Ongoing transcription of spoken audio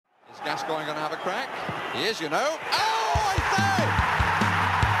Gascoigne going to have a crack? He is, you know. Oh, I say!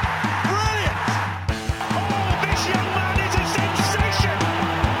 Brilliant! Oh, this young man is a sensation!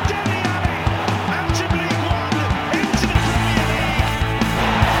 Dele Alli, out of League One, into the Premier League.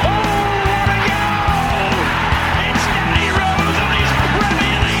 Oh, what a goal! It's Danny Rose on his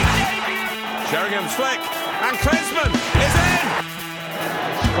Premier League debut. Sheringham's flick, and Klinsmann is in!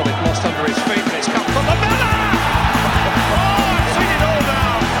 He's got it lost under his feet, and it's come from the Miller!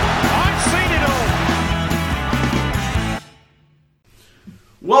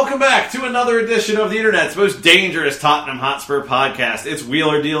 Welcome back to another edition of the Internet's most dangerous Tottenham Hotspur podcast. It's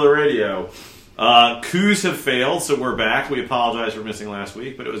Wheeler Dealer Radio. Coups have failed, so we're back. We apologize for missing last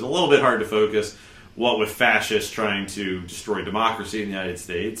week, but it was a little bit hard to focus, what with fascists trying to destroy democracy in the United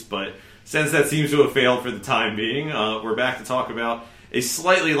States. But since that seems to have failed for the time being, we're back to talk about a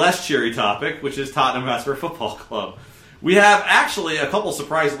slightly less cheery topic, which is Tottenham Hotspur Football Club. We have actually a couple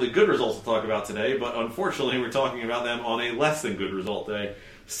surprisingly good results to talk about today, but unfortunately we're talking about them on a less than good result day.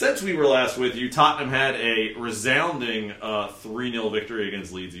 Since we were last with you, Tottenham had a resounding 3-0 victory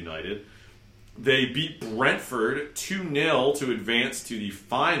against Leeds United. They beat Brentford 2-0 to advance to the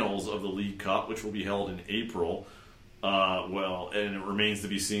finals of the League Cup, which will be held in April. And it remains to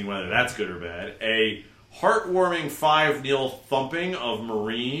be seen whether that's good or bad. A heartwarming 5-0 thumping of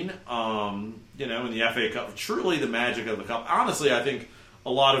Marine, in the FA Cup. Truly the magic of the Cup. Honestly, I think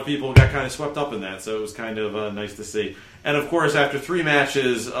a lot of people got kind of swept up in that, so it was kind of nice to see. And, of course, after 3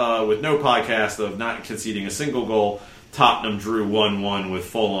 matches with no podcast of not conceding a single goal, Tottenham drew 1-1 with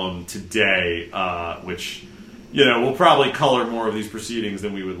Fulham today, which, will probably color more of these proceedings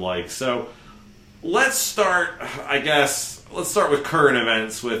than we would like. So let's start with current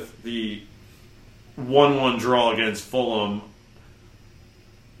events with the 1-1 draw against Fulham.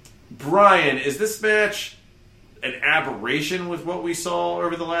 Brian, is this match an aberration with what we saw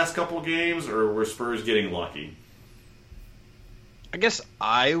over the last couple of games, or were Spurs getting lucky? I guess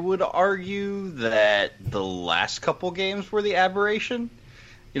I would argue that the last couple games were the aberration.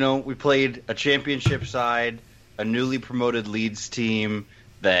 We played a championship side, a newly promoted Leeds team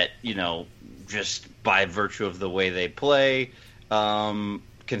that, just by virtue of the way they play,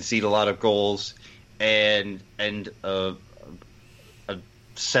 concede a lot of goals, and a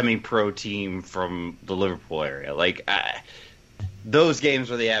semi-pro team from the Liverpool area. Those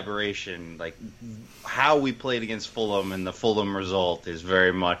games were the aberration. How we played against Fulham and the Fulham result is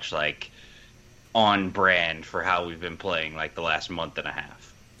very much on brand for how we've been playing the last month and a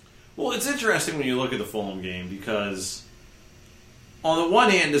half. Well, it's interesting when you look at the Fulham game because on the one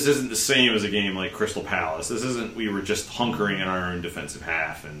hand, this isn't the same as a game like Crystal Palace. This isn't we were just hunkering in our own defensive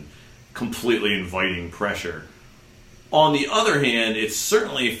half and completely inviting pressure. On the other hand, it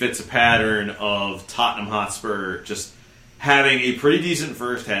certainly fits a pattern of Tottenham Hotspur just having a pretty decent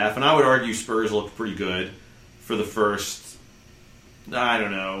first half, and I would argue Spurs looked pretty good for the first,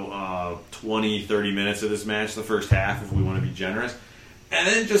 20, 30 minutes of this match, the first half, if we want to be generous, and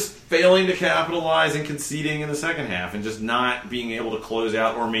then just failing to capitalize and conceding in the second half, and just not being able to close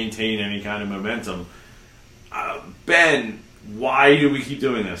out or maintain any kind of momentum. Ben, why do we keep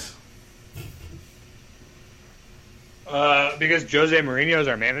doing this? Because Jose Mourinho is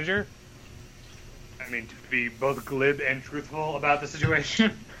our manager. To be both glib and truthful about the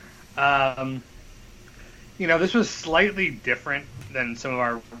situation. This was slightly different than some of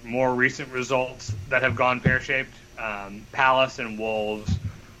our more recent results that have gone pear-shaped. Palace and Wolves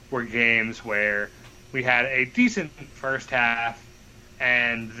were games where we had a decent first half,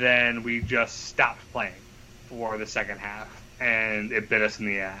 and then we just stopped playing for the second half, and it bit us in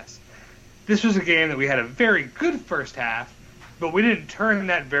the ass. This was a game that we had a very good first half, but we didn't turn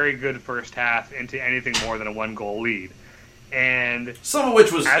that very good first half into anything more than a 1-goal lead. And some of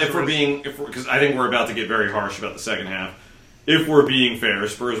which was, because I think we're about to get very harsh about the second half. If we're being fair,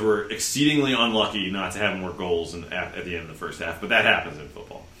 Spurs were exceedingly unlucky not to have more goals at the end of the first half, but that happens in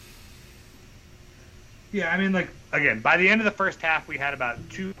football. Yeah, again, by the end of the first half, we had about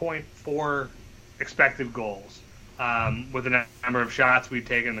 2.4 expected goals with the number of shots we'd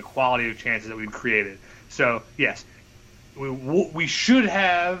taken and the quality of chances that we'd created. So, yes, we should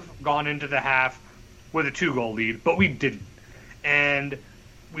have gone into the half with a 2-goal lead, but we didn't. And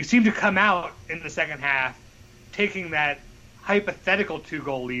we seemed to come out in the second half taking that hypothetical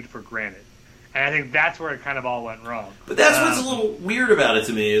 2-goal lead for granted. And I think that's where it kind of all went wrong. But that's what's a little weird about it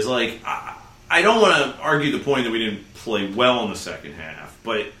to me is, I don't want to argue the point that we didn't play well in the second half,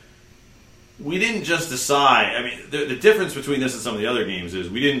 but we didn't just decide. The difference between this and some of the other games is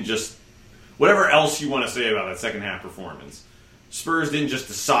we didn't just, whatever else you want to say about that second half performance, Spurs didn't just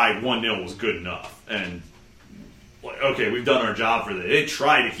decide 1-0 was good enough and okay, we've done our job for this. They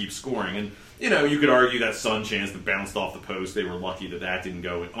tried to keep scoring, and you could argue that Sun chance that bounced off the post. They were lucky that didn't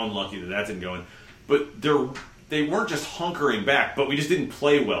go in, unlucky that didn't go in. But they weren't just hunkering back, but we just didn't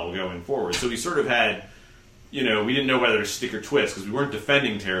play well going forward. So we sort of had, we didn't know whether to stick or twist because we weren't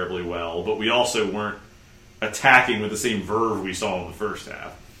defending terribly well, but we also weren't attacking with the same verve we saw in the first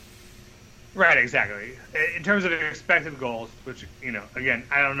half. Right, exactly. In terms of expected goals, which, again,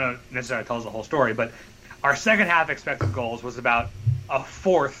 I don't know necessarily tells the whole story, but our second half expected goals was about a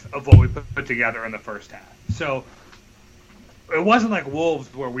fourth of what we put together in the first half. So it wasn't like Wolves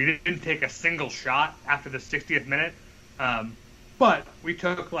where we didn't take a single shot after the 60th minute, but we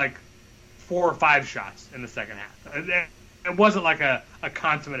took like 4 or 5 shots in the second half. It wasn't like a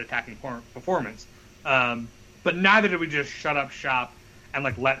consummate attacking performance, but neither did we just shut up shop and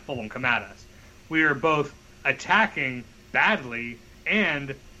like let Fulham come at us. We were both attacking badly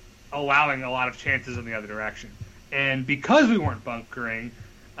and allowing a lot of chances in the other direction. And because we weren't bunkering,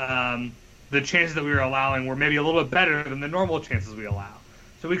 the chances that we were allowing were maybe a little bit better than the normal chances we allow.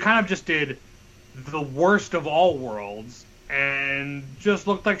 So we kind of just did the worst of all worlds and just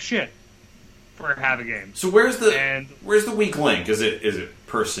looked like shit for half a game. So where's the weak link? Is it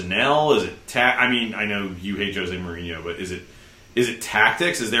personnel? Is it I mean, I know you hate Jose Mourinho, but is it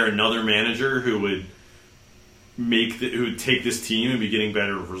tactics? Is there another manager who would who would take this team and be getting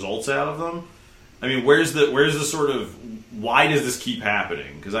better results out of them? I mean, where's the sort of, why does this keep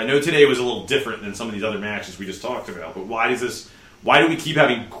happening? Because I know today was a little different than some of these other matches we just talked about, but why do we keep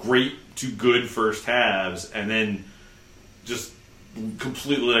having great to good first halves and then just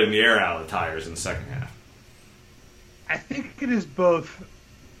completely letting the air out of the tires in the second half? I think it is both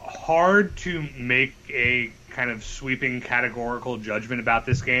hard to make a kind of sweeping categorical judgment about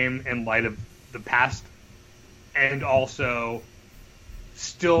this game in light of the past, and also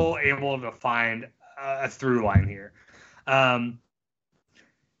still able to find a through line here.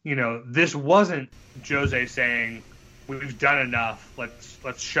 This wasn't Jose saying we've done enough,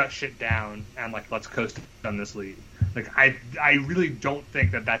 let's shut shit down and let's coast on this lead. I really don't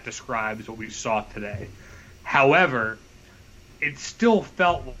think that describes what we saw today. However, it still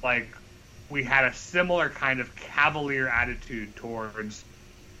felt like we had a similar kind of cavalier attitude towards,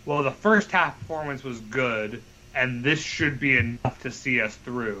 well, the first half performance was good, and this should be enough to see us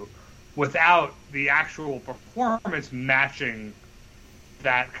through, without the actual performance matching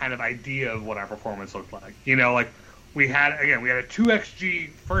that kind of idea of what our performance looked like. We had a 2xG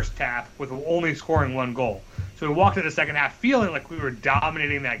first half with only scoring 1 goal. So we walked into the second half feeling like we were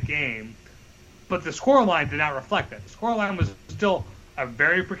dominating that game, but the scoreline did not reflect that. The scoreline was still a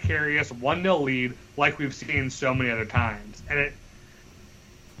very precarious 1-0 lead like we've seen so many other times. And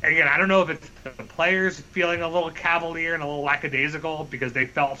again, I don't know if it's the players feeling a little cavalier and a little lackadaisical because they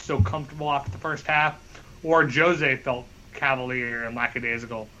felt so comfortable after the first half, or Jose felt cavalier and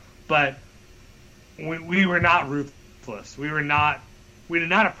lackadaisical. But we were not ruthless. We did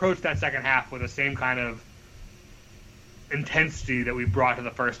not approach that second half with the same kind of intensity that we brought to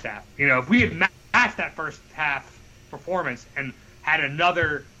the first half. If we had matched that first half performance and had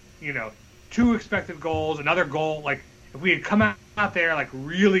another, 2 expected goals, another goal, if we had come out there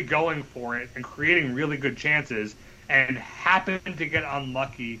really going for it and creating really good chances and happened to get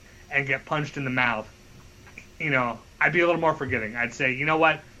unlucky and get punched in the mouth, I'd be a little more forgiving. I'd say, you know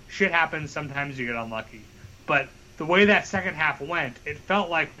what, shit happens, sometimes you get unlucky. But the way that second half went, it felt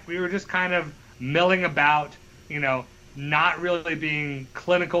like we were just kind of milling about, not really being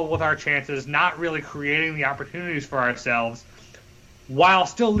clinical with our chances, not really creating the opportunities for ourselves, while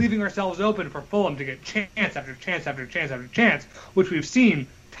still leaving ourselves open for Fulham to get chance after chance after chance after chance, which we've seen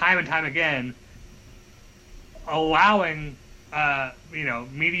time and time again, allowing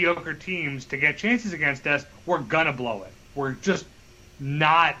mediocre teams to get chances against us. We're gonna blow it. We're just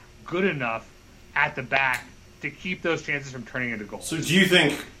not good enough at the back to keep those chances from turning into goals. So do you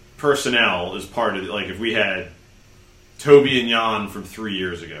think personnel is part of it? If we had Toby and Jan from 3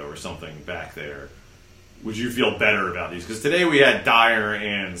 years ago or something back there, would you feel better about these? Because today we had Dyer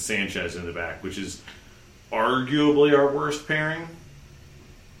and Sanchez in the back, which is arguably our worst pairing.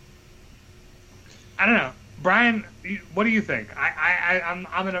 I don't know, Brian. What do you think? I'm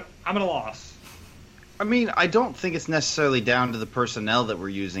at a loss. I mean, I don't think it's necessarily down to the personnel that we're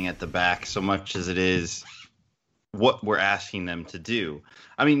using at the back so much as it is what we're asking them to do.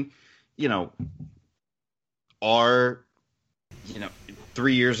 I mean,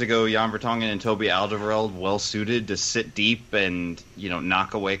 3 years ago, Jan Vertonghen and Toby Alderweireld well suited to sit deep and,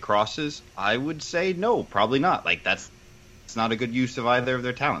 knock away crosses? I would say no, probably not. It's not a good use of either of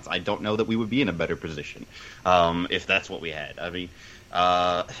their talents. I don't know that we would be in a better position if that's what we had. I mean,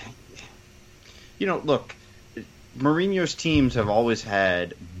 look, Mourinho's teams have always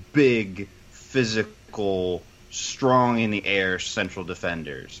had big, physical, strong in the air central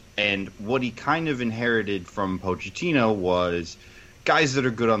defenders. And what he kind of inherited from Pochettino was guys that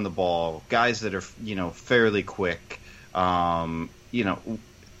are good on the ball, guys that are, fairly quick.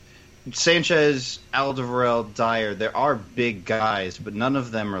 Sanchez, Alderweireld, Dyer, there are big guys, but none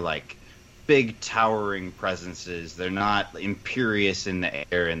of them are like big towering presences. They're not imperious in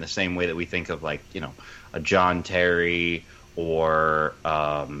the air in the same way that we think of like, a John Terry or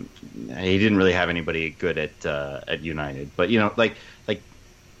he didn't really have anybody good at United, but like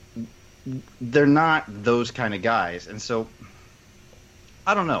they're not those kind of guys. And so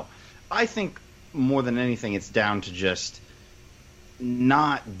I don't know. I think more than anything it's down to just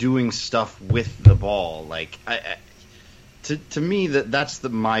not doing stuff with the ball. Like to me that's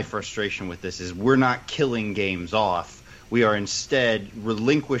my frustration with this is we're not killing games off. We are instead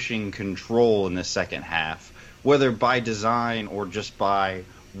relinquishing control in the second half, whether by design or just by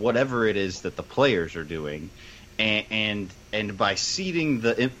whatever it is that the players are doing, and by ceding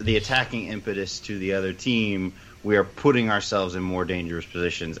the attacking impetus to the other team, we are putting ourselves in more dangerous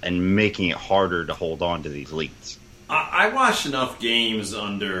positions and making it harder to hold on to these leads. I watched enough games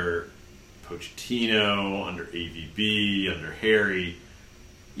under Pochettino, under AVB, under Harry,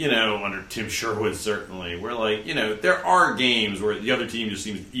 under Tim Sherwood certainly, where there are games where the other team just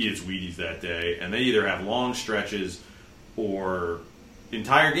seems to eat its Wheaties that day, and they either have long stretches or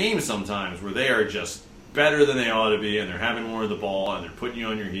entire games sometimes where they are just better than they ought to be, and they're having more of the ball, and they're putting you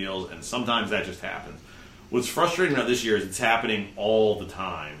on your heels, and sometimes that just happens. What's frustrating about this year is it's happening all the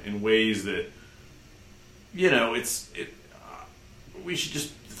time in ways that, we should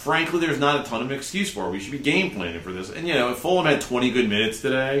just, frankly, there's not a ton of excuse for it. We should be game planning for this. And, if Fulham had 20 good minutes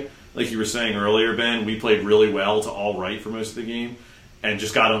today, like you were saying earlier, Ben, we played really well to all right for most of the game and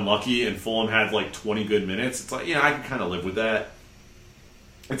just got unlucky, and Fulham had 20 good minutes. It's like, I can kind of live with that.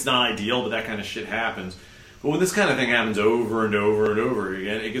 It's not ideal, but that kind of shit happens. But when this kind of thing happens over and over and over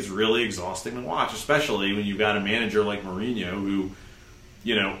again, it gets really exhausting to watch, especially when you've got a manager like Mourinho who,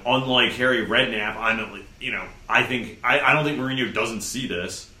 unlike Harry Redknapp, I don't think Mourinho doesn't see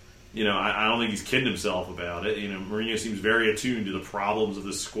this. I don't think he's kidding himself about it. Mourinho seems very attuned to the problems of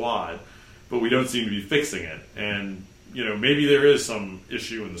this squad, but we don't seem to be fixing it. And, maybe there is some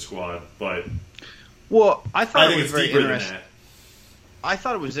issue in the squad, but I think it's deeper than that. I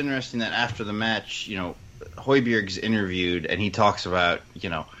thought it was interesting that after the match, Højbjerg's interviewed and he talks about,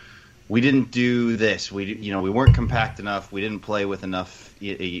 we didn't do this. We weren't compact enough. We didn't play with enough.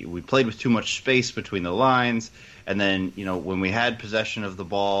 We played with too much space between the lines. And then, when we had possession of the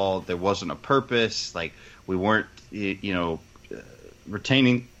ball, there wasn't a purpose. Like we weren't,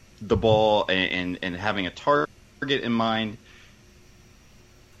 retaining the ball and having a target in mind.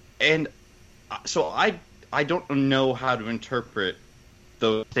 And so I don't know how to interpret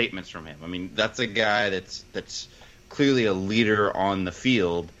those statements from him. I mean, that's a guy that's clearly a leader on the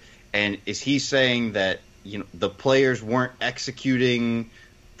field. And is he saying that the players weren't executing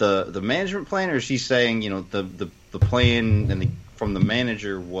the management plan, or is he saying the plan from the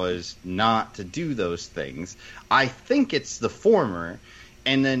manager was not to do those things? I think it's the former.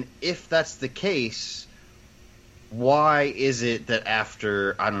 And then if that's the case, why is it that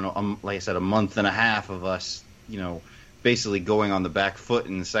after like I said, a month and a half of us basically going on the back foot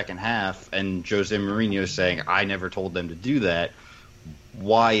in the second half, and Jose Mourinho saying I never told them to do that?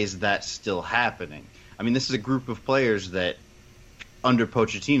 Why is that still happening? I mean, this is a group of players that, under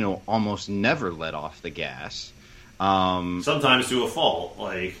Pochettino, almost never let off the gas. Sometimes to a fault,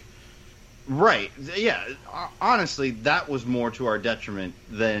 Right. Yeah. Honestly, that was more to our detriment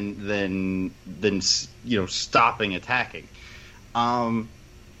than stopping attacking.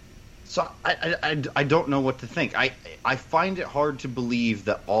 So I don't know what to think. I find it hard to believe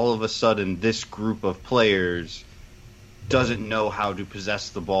that all of a sudden this group of players doesn't know how to possess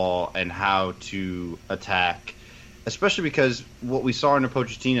the ball and how to attack, especially because what we saw under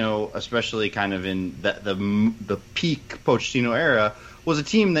Pochettino, especially kind of in the peak Pochettino era, was a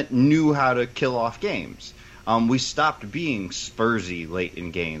team that knew how to kill off games. We stopped being Spursy late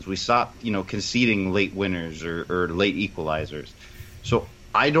in games. We stopped, conceding late winners or late equalizers. So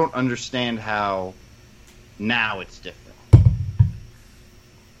I don't understand how now it's different.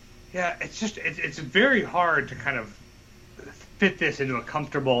 Yeah, it's very hard to kind of fit this into a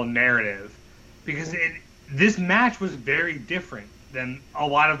comfortable narrative because this match was very different than a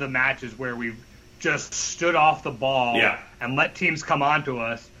lot of the matches where we've just stood off the ball and let teams come onto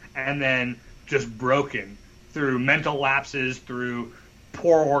us and then just broken through mental lapses, through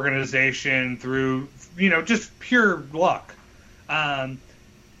poor organization, through just pure luck.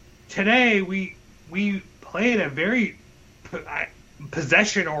 Today we played a very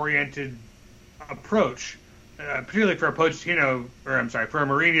possession-oriented approach, particularly for a Pochettino, for a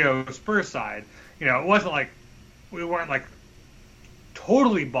Mourinho Spurs side. You know, it wasn't like we weren't like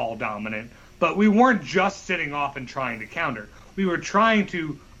totally ball dominant, but we weren't just sitting off and trying to counter. We were trying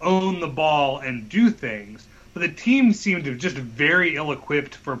to own the ball and do things, but the team seemed to just very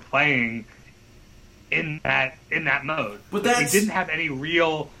ill-equipped for playing in that mode. But we didn't have any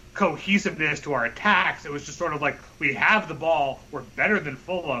real cohesiveness to our attacks. It was just sort of like, we have the ball, we're better than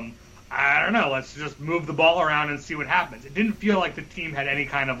Fulham. I don't know, let's just move the ball around and see what happens. It didn't feel like the team had any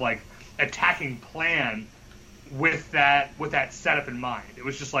kind of like attacking plan with that setup in mind. It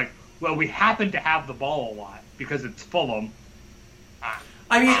was just like, well, we happen to have the ball a lot because it's Fulham.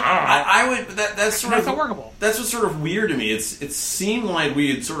 I mean, I would. That's sort that's of unworkable. That's what's sort of weird to me. It seemed like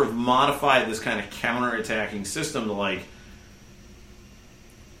we had sort of modified this kind of counter-attacking system to like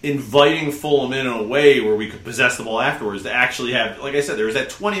inviting Fulham in a way where we could possess the ball afterwards. To actually have, like I said, there was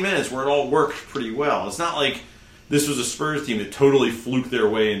that 20 minutes where it all worked pretty well. It's not like this was a Spurs team that totally fluked their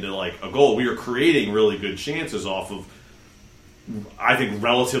way into like a goal. We were creating really good chances off of, I think,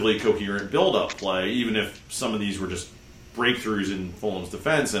 relatively coherent build-up play, even if some of these were just breakthroughs in Fulham's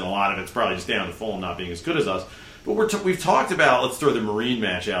defense, and a lot of it's probably just down to Fulham not being as good as us. But we've talked about, let's throw the Marine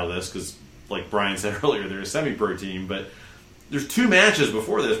match out of this, because like Brian said earlier, they're a semi-pro team, but there's 2 matches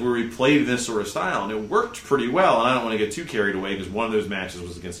before this where we played this sort of style, and it worked pretty well, and I don't want to get too carried away, because one of those matches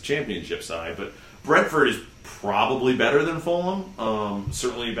was against the championship side, but Brentford is probably better than Fulham,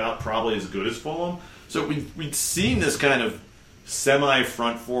 certainly about probably as good as Fulham. So we'd seen this kind of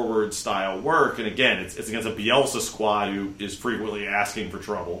semi-front forward style work, and again, it's against a Bielsa squad who is frequently asking for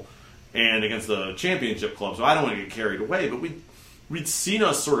trouble, and against the championship club. So I don't want to get carried away, but we'd seen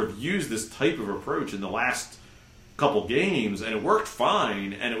us sort of use this type of approach in the last couple games, and it worked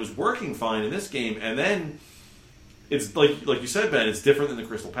fine, and it was working fine in this game. And then it's like you said, Ben, it's different than the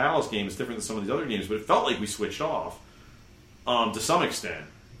Crystal Palace game. It's different than some of these other games, but it felt like we switched off to some extent.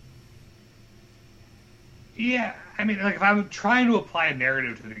 Yeah, I mean, like if I'm trying to apply a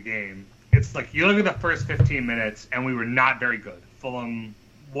narrative to the game, it's like you look at the first 15 minutes and we were not very good. Fulham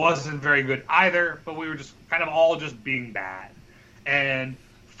wasn't very good either, but we were just kind of all just being bad. And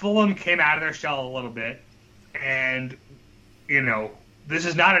Fulham came out of their shell a little bit, and, you know, this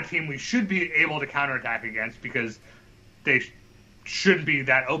is not a team we should be able to counterattack against because they shouldn't be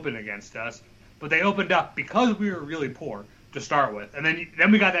that open against us. But they opened up because we were really poor to start with. And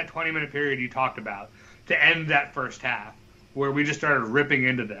then we got that 20-minute period you talked about to end that first half, where we just started ripping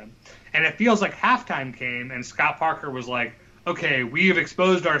into them. And it feels like halftime came, and Scott Parker was like, okay, we have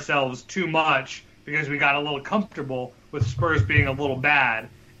exposed ourselves too much because we got a little comfortable with Spurs being a little bad,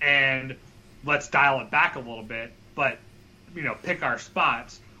 and let's dial it back a little bit, but, you know, pick our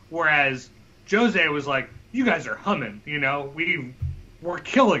spots. Whereas Jose was like, you guys are humming, you know, we're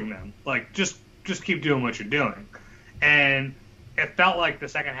killing them. Like, just keep doing what you're doing. And it felt like the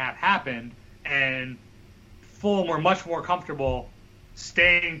second half happened, and Fulham were much more comfortable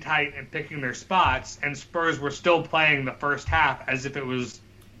staying tight and picking their spots, and Spurs were still playing the first half as if it was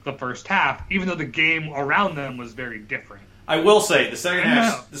the first half, even though the game around them was very different. I will say the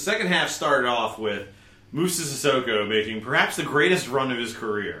second half started off with Moussa Sissoko making perhaps the greatest run of his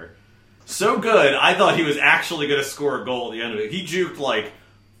career. So good, I thought he was actually going to score a goal at the end of it. He juked like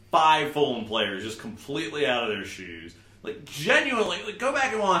 5 Fulham players just completely out of their shoes. Like, genuinely, like, go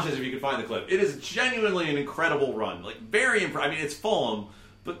back and watch this if you can find the clip. It is genuinely an incredible run. Like, very impressive. I mean, it's Fulham,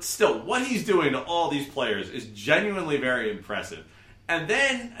 but still, what he's doing to all these players is genuinely very impressive. And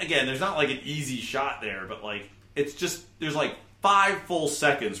then, again, there's not like an easy shot there, but like, it's just, there's like 5 full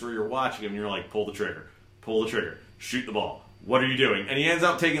seconds where you're watching him and you're like, pull the trigger, shoot the ball. What are you doing? And he ends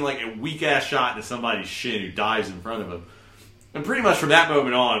up taking like a weak-ass shot into somebody's shin who dives in front of him. And pretty much from that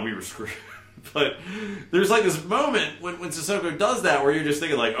moment on, we were screwed. But there's like this moment when Sissoko does that where you're just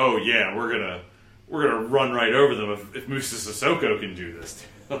thinking like, oh yeah, we're gonna run right over them if Moussa Sissoko can do this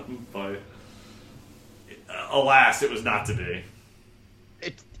to them. But alas, it was not to be.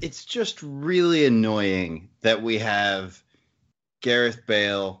 It's just really annoying that we have Gareth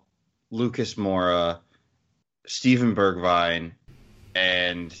Bale, Lucas Moura, Steven Bergwijn,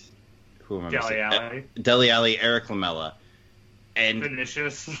 and who am I missing? Dele Alli, Eric Lamela. And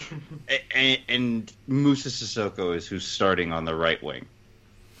Vinicius. and Moussa Sissoko is who's starting on the right wing.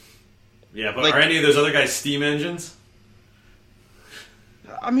 Yeah, but like, are any of those other guys steam engines?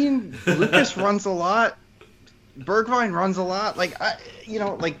 I mean, Lucas runs a lot. Bergwijn runs a lot. Like,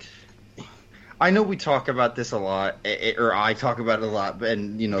 I know we talk about this a lot, or I talk about it a lot,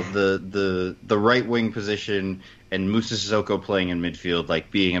 and the right wing position and Moussa Sissoko playing in midfield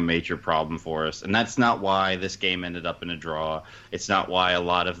like being a major problem for us, and that's not why this game ended up in a draw. It's not why a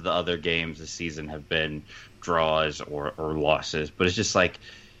lot of the other games this season have been draws or losses, but it's just like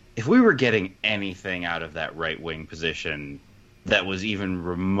if we were getting anything out of that right wing position that was even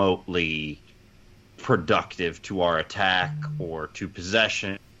remotely productive to our attack or to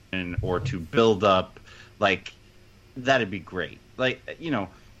possession or to build up, like, that'd be great. Like,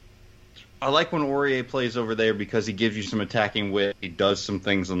 I like when Aurier plays over there because he gives you some attacking wit. He does some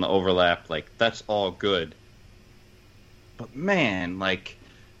things on the overlap. Like, that's all good. But, man, like,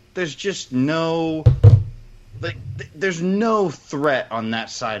 there's just no... Like, there's no threat on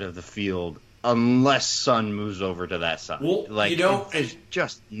that side of the field unless Son moves over to that side. Well, like, it's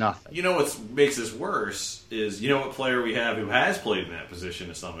just nothing. You know what makes this worse is, what player we have who has played in that position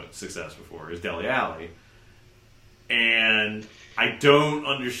to some success before is Dele Alli. And I don't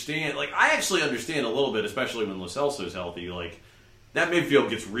understand. Like, I actually understand a little bit, especially when Lo Celso's healthy. Like, that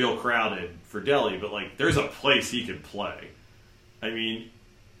midfield gets real crowded for Dele, but, like, there's a place he can play. I mean,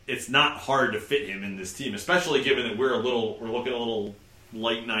 it's not hard to fit him in this team, especially given that we're looking a little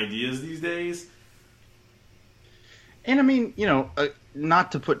light in ideas these days. And I mean,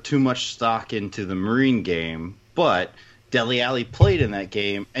 not to put too much stock into the Marine game, but Dele Alli played in that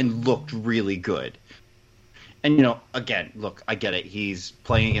game and looked really good. And, again, look, I get it. He's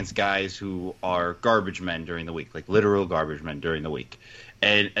playing against guys who are garbage men during the week, like literal garbage men during the week.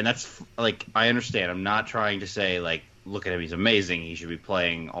 And that's, like, I understand. I'm not trying to say, like, look at him, he's amazing, he should be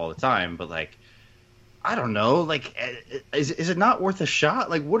playing all the time, but, like, I don't know, like, is it not worth a shot?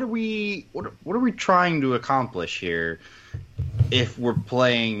 Like, what are we trying to accomplish here if we're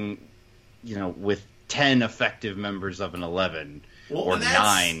playing, with 10 effective members of an 11 or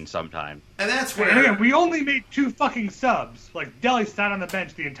 9 sometimes? And that's where... And again, we only made 2 fucking subs. Like, Dele sat on the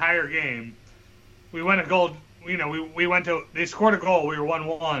bench the entire game. We went a goal, we went to... They scored a goal, we were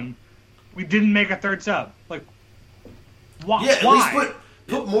 1-1. We didn't make a third sub. Like, why? Yeah, at least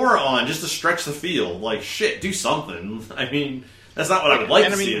put more on just to stretch the field. Like, shit, do something. I mean, that's not what I would like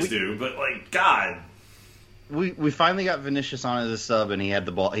to see us do, but, like, God. We finally got Vinicius on as a sub, and he had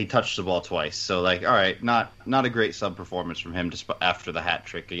the ball. He touched the ball twice. So, like, all right, not a great sub performance from him after the hat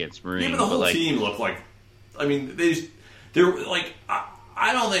trick against Marine. Yeah, but the whole team looked like. I mean, they're like.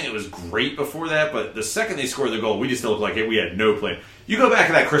 I don't think it was great before that, but the second they scored the goal, we just looked like we had no plan. You go back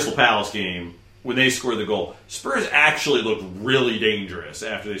to that Crystal Palace game when they scored the goal. Spurs actually looked really dangerous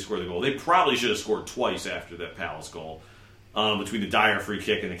after they scored the goal. They probably should have scored twice after that Palace goal. Between the Dyer free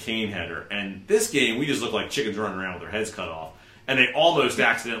kick and the Kane header. And this game, we just looked like chickens running around with their heads cut off. And they almost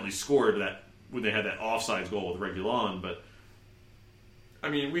accidentally scored that when they had that offsides goal with Reguilon. But, I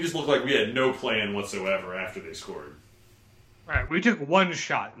mean, we just looked like we had no plan whatsoever after they scored. Right, we took 1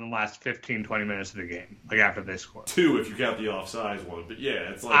 shot in the last 15, 20 minutes of the game, like after they scored. 2 if you count the offsides one. But,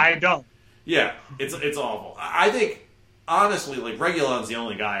 yeah, it's like... I don't. Yeah, it's awful. I think, honestly, like, Reguilon's the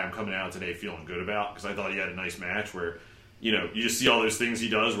only guy I'm coming out today feeling good about because I thought he had a nice match where... you just see all those things he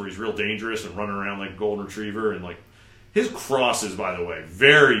does where he's real dangerous and running around like a golden retriever. And, like, his crosses, by the way,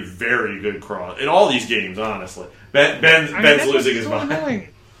 very, very good cross. In all these games, honestly. Ben's losing his mind.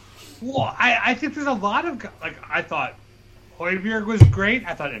 Well, I think there's a lot of... Like, I thought Højbjerg was great.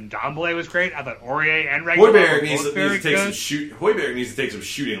 I thought Ndombele was great. I thought Aurier and Reguilon Højbjerg needs to take some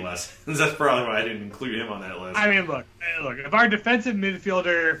shooting lessons. That's probably why I didn't include him on that list. I mean, look. If our defensive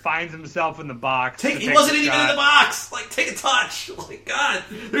midfielder finds himself in the box, he wasn't even in the box. Like, take a touch. Like, God,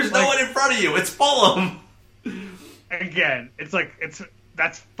 there's no one in front of you. It's Fulham. Again,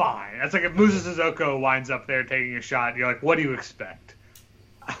 that's fine. That's like if Moussa Sissoko winds up there taking a shot. You're like, what do you expect?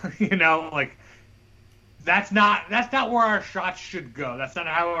 Like. That's not where our shots should go. That's not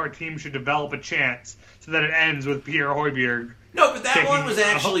how our team should develop a chance so that it ends with Pierre Højbjerg. No, but that one was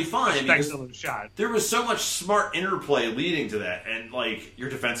actually fine because shot. There was so much smart interplay leading to that, and like your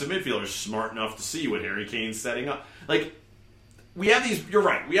defensive midfielder is smart enough to see what Harry Kane's setting up. Like we have these. You're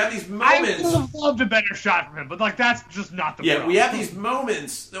right. We have these moments. I would have loved a better shot from him, but like that's just not the. Yeah, we have these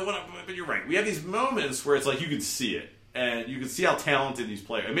moments. But you're right. We have these moments where it's like you can see it. And you can see how talented these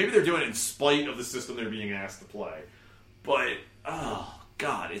players are. And maybe they're doing it in spite of the system they're being asked to play. But, oh,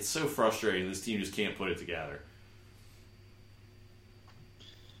 God, it's so frustrating. This team just can't put it together.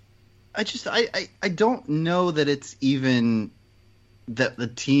 I don't know that it's even that the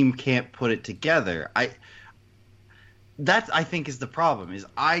team can't put it together. That, I think, is the problem. Is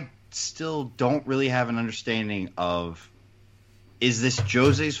I still don't really have an understanding of, is this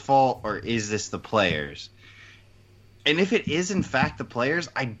Jose's fault or is this the players? And if it is, in fact, the players,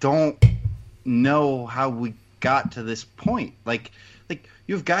 I don't know how we got to this point. Like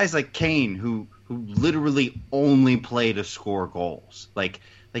you have guys like Kane who literally only play to score goals. Like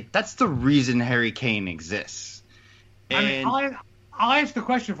that's the reason Harry Kane exists. And I'll answer the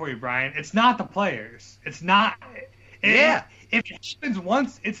question for you, Brian. It's not the players. It's not. Yeah. If it happens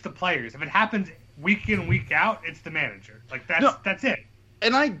once, it's the players. If it happens week in, week out, it's the manager. Like that's it.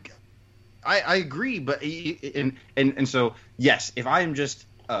 And I agree, but and so yes, if I am just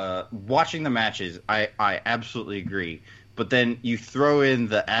watching the matches, I absolutely agree. But then you throw in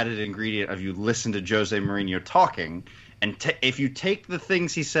the added ingredient of you listen to Jose Mourinho talking, and if you take the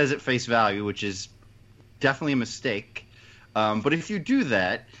things he says at face value, which is definitely a mistake, but if you do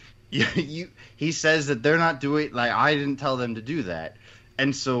that, he says that they're not doing, like, I didn't tell them to do that,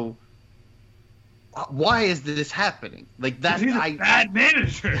 and so why is this happening? Like that, he's a bad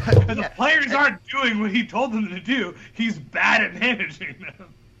manager. The players aren't doing what he told them to do. He's bad at managing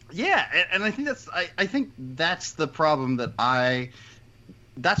them. Yeah, and I think that's the problem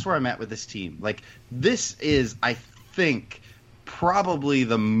that's where I'm at with this team. Like, this is, I think, probably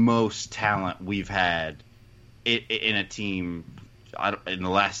the most talent we've had in a team in the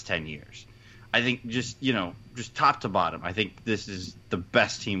last 10 years. I think just top to bottom, I think this is the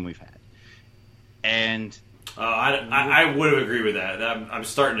best team we've had. And I would have agreed with that. I'm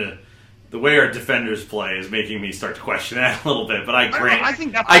starting to. The way our defenders play is making me start to question that a little bit, but I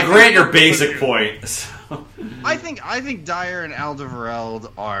grant your basic point. So. I think Dyer and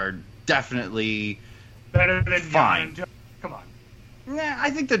Alderweireld are definitely better than fine. Come on. Nah, I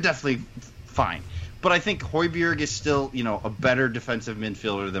think they're definitely fine. But I think Højbjerg is still, a better defensive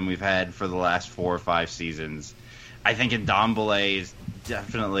midfielder than we've had for the last 4 or 5 seasons. I think Ndombele is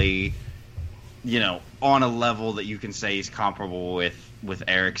definitely, on a level that you can say he's comparable with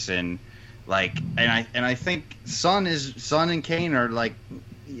Eriksen. Like, and I think Son and Kane are like,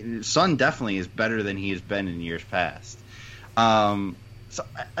 Son definitely is better than he has been in years past. So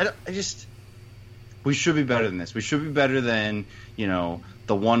I just, we should be better than this. We should be better than,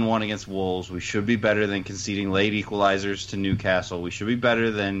 the 1-1 against Wolves. We should be better than conceding late equalizers to Newcastle. We should be better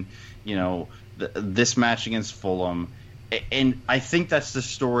than, this match against Fulham. And I think that's the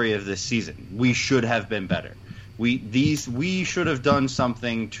story of this season. We should have been better. We should have done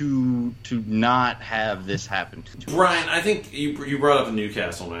something to not have this happen to us. Brian, I think you brought up the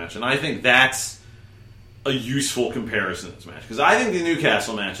Newcastle match, and I think that's a useful comparison to this match. Because I think the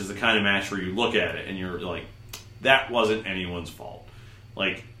Newcastle match is the kind of match where you look at it and you're like, that wasn't anyone's fault.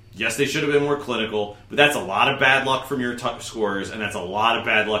 Like, yes, they should have been more clinical, but that's a lot of bad luck from your top scorers, and that's a lot of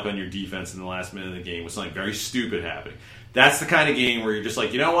bad luck on your defense in the last minute of the game with something very stupid happening. That's the kind of game where you're just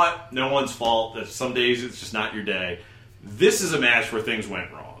like, you know what? No one's fault. Some days it's just not your day. This is a match where things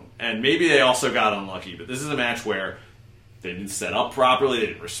went wrong. And maybe they also got unlucky, but this is a match where they didn't set up properly, they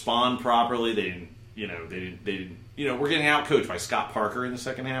didn't respond properly, they didn't, we're getting outcoached by Scott Parker in the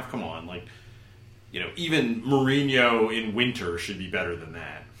second half. Come on, like, even Mourinho in winter should be better than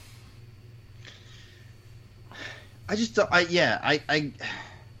that.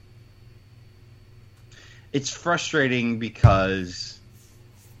 It's frustrating because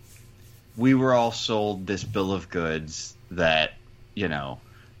we were all sold this bill of goods that,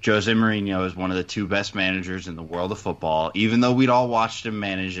 Jose Mourinho is one of the 2 best managers in the world of football, even though we'd all watched him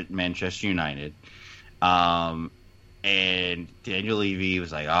manage at Manchester United. And Daniel Levy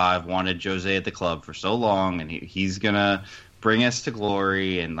was like, I've wanted Jose at the club for so long, and he's going to bring us to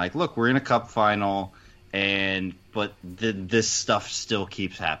glory. And, like, look, we're in a cup final, but this stuff still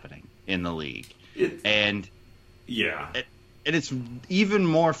keeps happening in the league. And it's even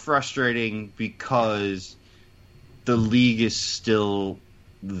more frustrating because the league is still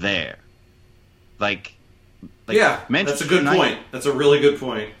there. Like that's a good point. That's a really good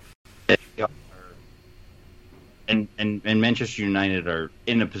point. And Manchester United are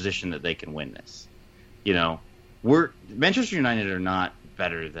in a position that they can win this. Manchester United are not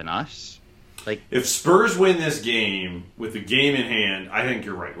better than us. Like, if Spurs win this game with the game in hand, I think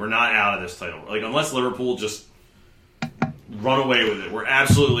you're right. We're not out of this title. Like, unless Liverpool just run away with it, we're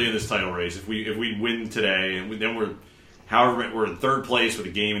absolutely in this title race. If we win today, and then we're in third place with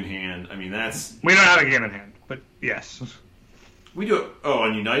a game in hand. I mean, we don't have a game in hand, but yes, we do it. Oh,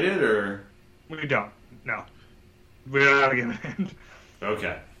 on United, or we don't. No, we don't have a game in hand.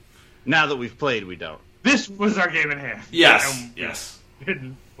 Okay. Now that we've played, we don't. This was our game in hand. Yes. Yes.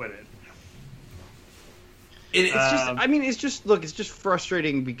 Didn't win it. It's just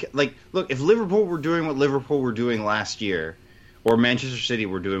frustrating because, if Liverpool were doing what Liverpool were doing last year, or Manchester City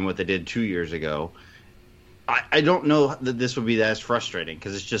were doing what they did 2 years ago, I don't know that this would be as frustrating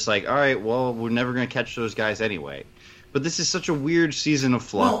because it's just like, all right, well, we're never going to catch those guys anyway. But this is such a weird season of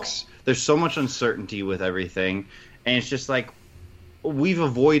flux there's so much uncertainty with everything, and it's just like we've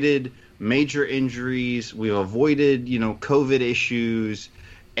avoided major injuries, we've avoided COVID issues,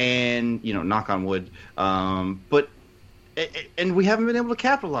 and knock on wood, but we haven't been able to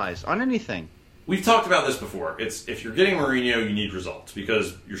capitalize on anything. We've talked about this before. It's if you're getting Mourinho, you need results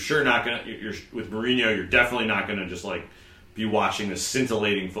because you're sure not gonna. With Mourinho, you're definitely not gonna just like be watching this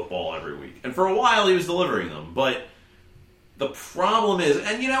scintillating football every week. And for a while, he was delivering them. But the problem is,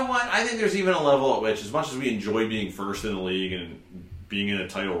 and you know what? I think there's even a level at which, as much as we enjoy being first in the league and being in a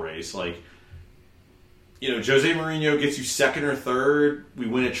title race, like Jose Mourinho gets you second or third. We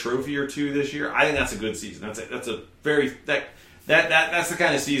win a trophy or two this year. I think that's a good season. That's a very That's the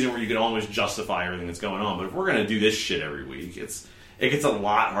kind of season where you can almost justify everything that's going on. But if we're going to do this shit every week, it gets a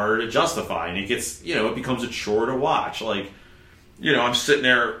lot harder to justify, and it gets it becomes a chore to watch. Like I'm sitting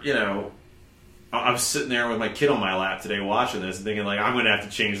there I'm sitting there with my kid on my lap today watching this and thinking like I'm going to have to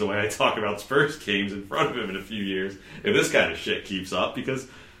change the way I talk about Spurs games in front of him in a few years if this kind of shit keeps up, because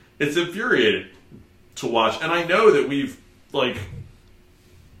it's infuriating to watch. And I know that we've like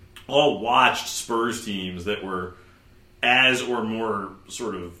all watched Spurs teams that were as or more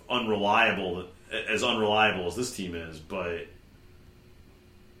sort of unreliable as this team is, but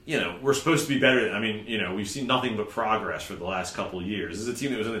we're supposed to be better. We've seen nothing but progress for the last couple of years. This is a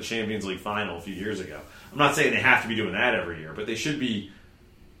team that was in the Champions League final a few years ago. I'm not saying they have to be doing that every year, but they should be.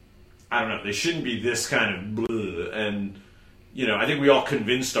 I don't know. They shouldn't be this kind of bleh. And I think we all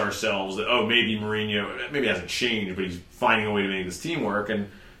convinced ourselves that maybe Mourinho maybe hasn't changed, but he's finding a way to make this team work. And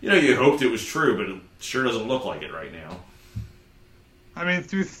you hoped it was true, but it sure doesn't look like it right now.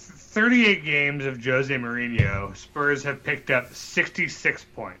 Through 38 games of Jose Mourinho, Spurs have picked up 66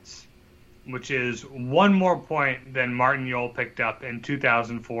 points, which is one more point than Martin Jol picked up in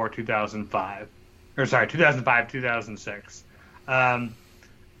 2004-2005. Or sorry, 2005-2006.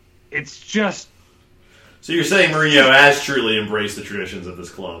 It's just... So you're saying Mourinho has truly embraced the traditions of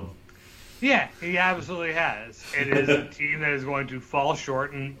this club? Yeah, he absolutely has. It is a team that is going to fall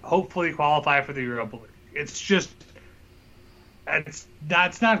short and hopefully qualify for the Europa League. It's just...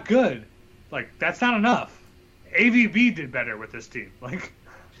 That's not good. Like, that's not enough. AVB did better with this team. Like,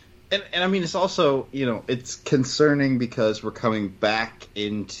 and it's also, it's concerning because we're coming back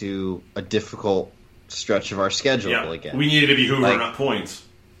into a difficult stretch of our schedule again. We needed to be hoovering up points.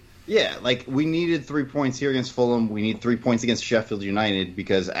 Yeah, like we needed 3 points here against Fulham. We need 3 points against Sheffield United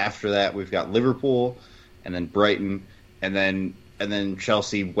because after that we've got Liverpool and then Brighton and then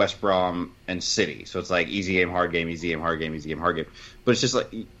Chelsea, West Brom, and City. So it's like easy game, hard game, easy game, hard game, easy game, hard game. But it's just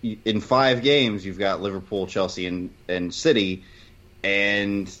like in 5 games, you've got Liverpool, Chelsea, and City.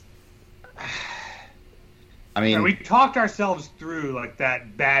 And we talked ourselves through like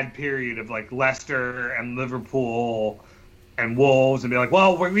that bad period of like Leicester and Liverpool and Wolves and be like,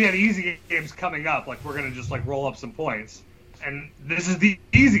 well, we had easy games coming up. Like we're going to just like roll up some points. And this is the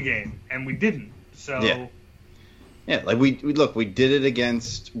easy game. And we didn't. So... Yeah, like we did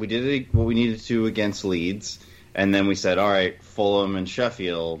it what we needed to against Leeds, and then we said, all right, Fulham and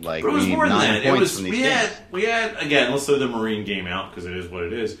Sheffield, like but it was we need more than 9 that. points from these games. We had again, let's throw the Marine game out because it is what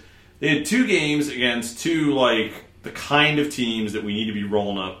it is. They had 2 games against 2 like the kind of teams that we need to be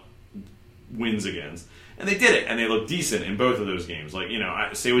rolling up wins against, and they did it, and they looked decent in both of those games. Like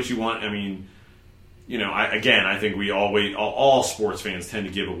say what you want. I think we all sports fans tend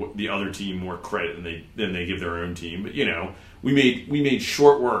to give the other team more credit than they give their own team. But we made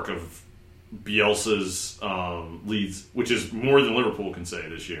short work of Bielsa's Leeds, which is more than Liverpool can say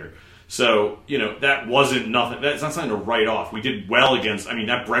this year. So that wasn't nothing. That's not something to write off. We did well against.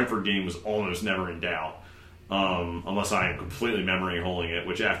 That Brentford game was almost never in doubt, unless I am completely memory holding it.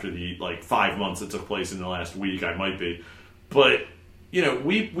 Which after the 5 months that took place in the last week, I might be, but.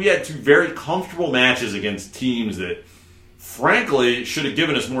 We had 2 very comfortable matches against teams that, frankly, should have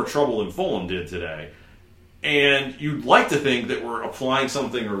given us more trouble than Fulham did today. And you'd like to think that we're applying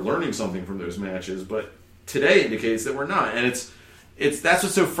something or learning something from those matches, but today indicates that we're not. And that's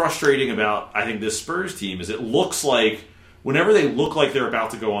what's so frustrating about, I think, this Spurs team is it looks like, whenever they look like they're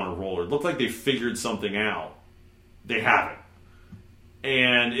about to go on a roller, it look like they figured something out, they haven't.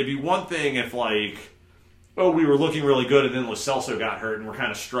 And it'd be one thing if, we were looking really good, and then Lo Celso got hurt, and we're kind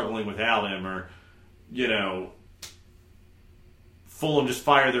of struggling without him, or, Fulham just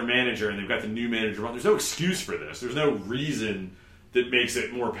fired their manager, and they've got the new manager on. There's no excuse for this. There's no reason that makes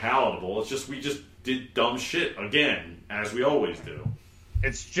it more palatable. It's just we just did dumb shit again, as we always do.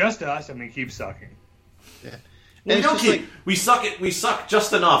 It's just us, and we keep sucking. Yeah, we suck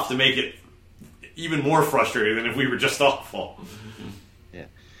just enough to make it even more frustrating than if we were just awful.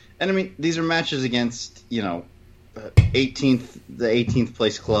 And these are matches against, the 18th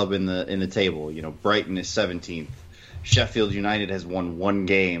place club in the table. You know, Brighton is 17th. Sheffield United has won one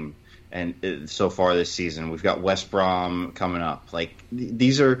game and so far this season. We've got West Brom coming up. Like,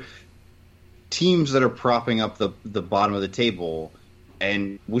 these are teams that are propping up the bottom of the table,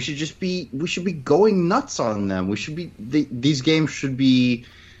 and we should be going nuts on them. These games should be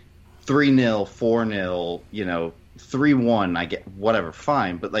 3-0, 4-0, 3-1. I get whatever,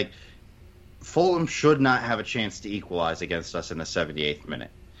 fine, but like, Fulham should not have a chance to equalize against us in the 78th minute.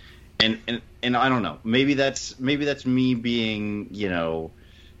 And I don't know. Maybe that's me being,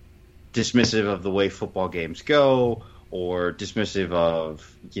 dismissive of the way football games go, or dismissive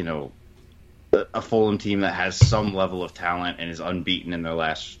of, a Fulham team that has some level of talent and is unbeaten in their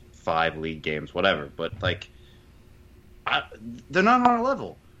last 5 league games, whatever. But like, they're not on our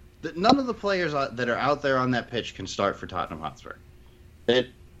level. None of the players that are out there on that pitch can start for Tottenham Hotspur. It's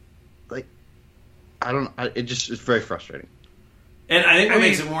very frustrating. And I think what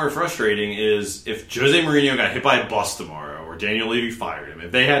makes it more frustrating is if Jose Mourinho got hit by a bus tomorrow, or Daniel Levy fired him,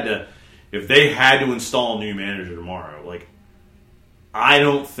 if they had to install a new manager tomorrow, like, I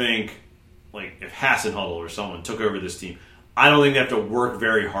don't think, like, if Hasenhuttl or someone took over this team, I don't think they have to work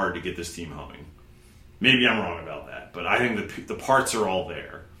very hard to get this team humming. Maybe I'm wrong about that, but I think the parts are all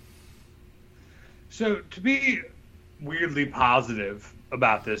there. So, to be weirdly positive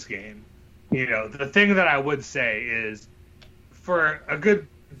about this game, the thing that I would say is, for a good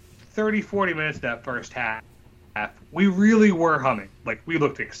 30, 40 minutes that first half, we really were humming. Like, we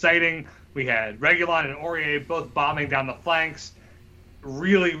looked exciting. We had Reguilon and Aurier both bombing down the flanks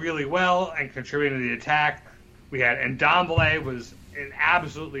really, really well and contributing to the attack. We had Ndombele was in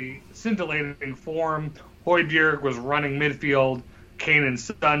absolutely scintillating form. Højbjerg was running midfield. Kane and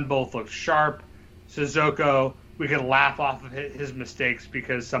Son both looked sharp. Sissoko, we could laugh off of his mistakes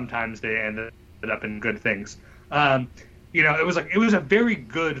because sometimes they ended up in good things. It was a very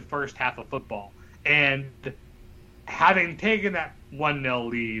good first half of football. And having taken that 1-0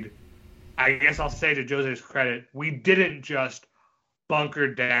 lead, I guess I'll say to Jose's credit, we didn't just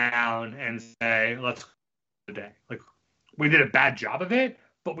bunker down and say, let's go today. Like, we did a bad job of it,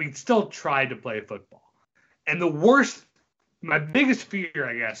 but we still tried to play football. And my biggest fear,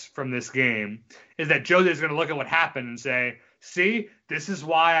 I guess, from this game is that Jose is going to look at what happened and say, see, this is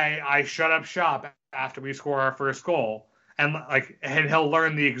why I shut up shop after we score our first goal. And he'll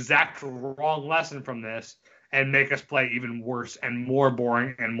learn the exact wrong lesson from this and make us play even worse and more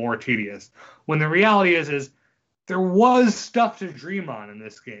boring and more tedious. When the reality is there was stuff to dream on in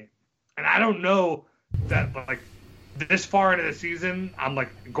this game. And I don't know that, this far into the season, I'm,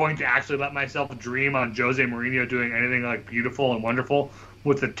 going to actually let myself dream on Jose Mourinho doing anything, beautiful and wonderful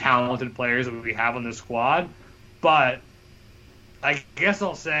with the talented players that we have on this squad. But I guess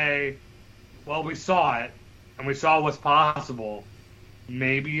I'll say, well, we saw it. And we saw what's possible.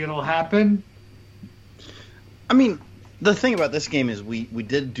 Maybe it'll happen. I mean, the thing about this game is we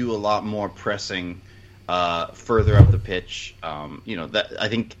did do a lot more pressing further up the pitch. I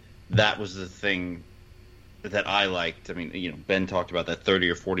think that was the thing that I liked. I mean, Ben talked about that 30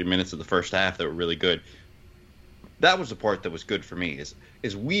 or 40 minutes of the first half that were really good. That was the part that was good for me.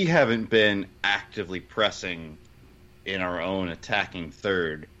 Is we haven't been actively pressing in our own attacking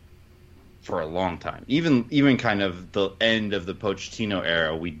third for a long time. Even kind of the end of the Pochettino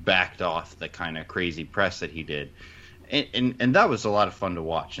era, we backed off the kind of crazy press that he did. And that was a lot of fun to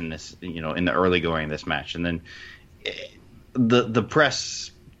watch in this, in the early going of this match. And then the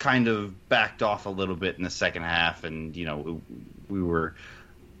press kind of backed off a little bit in the second half, and, we were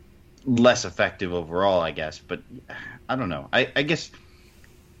less effective overall, I guess. But I don't know. I guess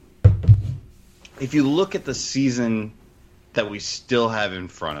if you look at the season that we still have in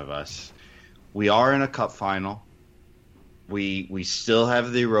front of us, we are in a cup final. We still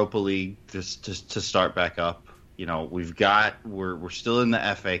have the Europa League to start back up. We're still in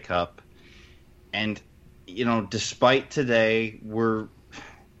the FA Cup, and despite today, we're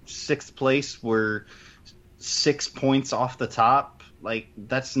 6th place. We're 6 points off the top. Like,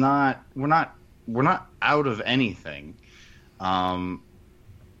 that's not we're not out of anything. I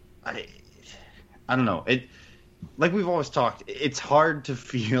don't know. Like we've always talked, it's hard to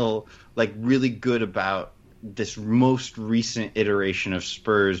feel really good about this most recent iteration of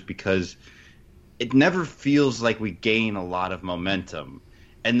Spurs because it never feels like we gain a lot of momentum.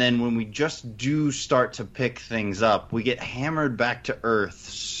 And then when we just do start to pick things up, we get hammered back to earth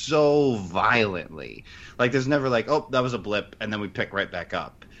so violently. Like, there's never oh, that was a blip, and then we pick right back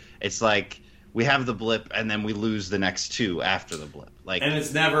up. It's like we have the blip, and then we lose the next 2 after the blip. And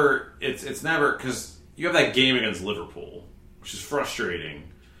it's never because you have that game against Liverpool, which is frustrating.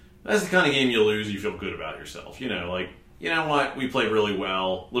 That's the kind of game you lose, you feel good about yourself. You know what? We played really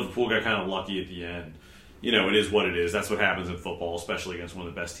well. Liverpool got kind of lucky at the end. You know, it is what it is. That's what happens in football, especially against one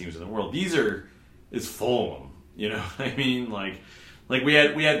of the best teams in the world. It's Fulham. You know what I mean? Like we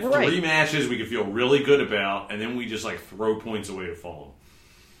had three matches we could feel really good about, and then we just throw points away to Fulham.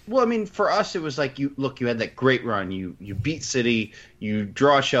 Well, I mean, for us, it was you had that great run. You beat City, you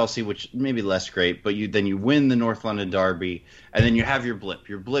draw Chelsea, which maybe less great, but then you win the North London Derby, and then you have your blip.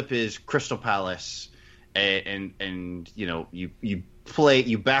 Your blip is Crystal Palace, and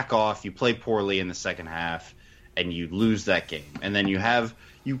you back off, you play poorly in the second half, and you lose that game. And then you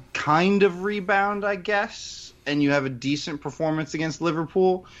kind of rebound, I guess, and you have a decent performance against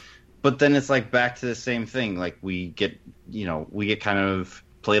Liverpool, but then it's back to the same thing. We get kind of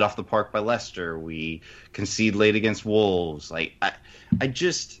played off the park by Leicester. We concede late against Wolves. It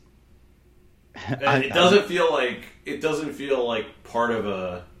doesn't feel like part of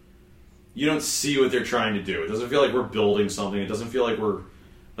a. You don't see what they're trying to do. It doesn't feel like we're building something. It doesn't feel like we're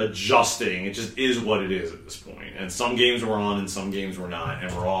adjusting. It just is what it is at this point. And some games we're on, and some games we're not,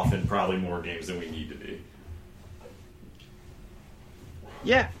 and we're off in probably more games than we need to be.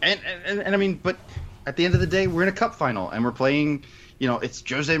 Yeah, and I mean, but at the end of the day, we're in a cup final, and we're playing. It's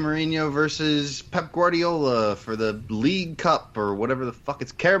Jose Mourinho versus Pep Guardiola for the League Cup or whatever the fuck.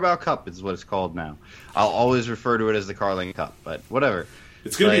 It's Carabao Cup is what it's called now. I'll always refer to it as the Carling Cup, but whatever.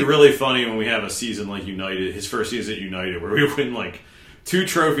 It's going to be really funny when we have a season like United, his first season at United, where we win 2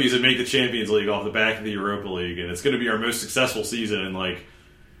 trophies and make the Champions League off the back of the Europa League, and it's going to be our most successful season in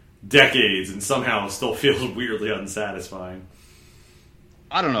decades, and somehow it still feels weirdly unsatisfying.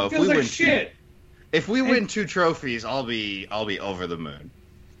 I don't know if feels we like win shit. If we win 2 trophies, I'll be over the moon.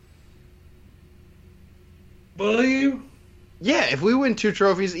 Will you? Yeah, if we win 2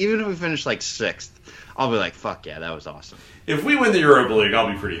 trophies, even if we finish 6th, I'll be fuck yeah, that was awesome. If we win the Europa League,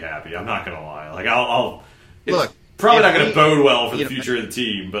 I'll be pretty happy. I'm not going to lie. I'll look. Probably not going to bode well for the future of the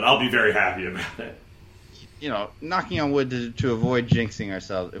team, but I'll be very happy about it. Knocking on wood to avoid jinxing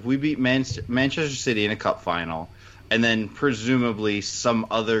ourselves. If we beat Manchester City in a cup final, and then presumably some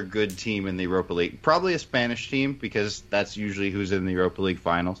other good team in the Europa League, probably a Spanish team because that's usually who's in the Europa League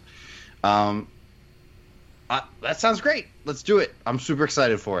finals. That sounds great. Let's do it. I'm super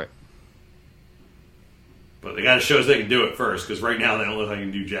excited for it. But they got to show us they can do it first, because right now they don't look like they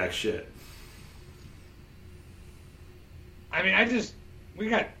can do jack shit. I mean, we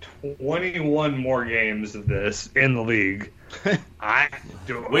got 21 more games of this in the league. Way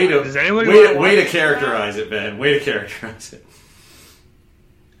to characterize it, Ben. Way to characterize it.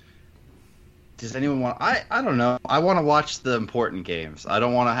 Does anyone want... I don't know. I want to watch the important games. I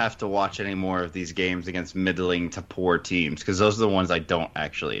don't want to have to watch any more of these games against middling to poor teams, because those are the ones I don't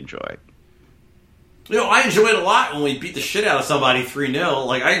actually enjoy. I enjoyed it a lot when we beat the shit out of somebody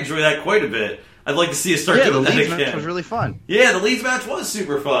 3-0. I enjoy that quite a bit. I'd like to see us start doing that again. The Leeds match was really fun. Yeah, the Leeds match was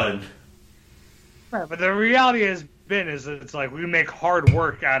super fun. Right, but the reality is it's we make hard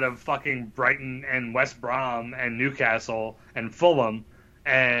work out of fucking Brighton and West Brom and Newcastle and Fulham,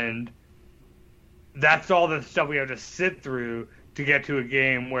 and that's all the stuff we have to sit through to get to a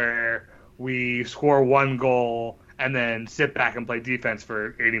game where we score 1 goal and then sit back and play defense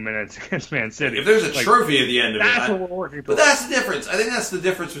for 80 minutes against Man City. If there's a trophy at the end of that's what we're working but towards. that's the difference. I think that's the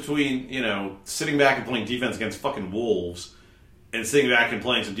difference between, sitting back and playing defense against fucking Wolves and sitting back and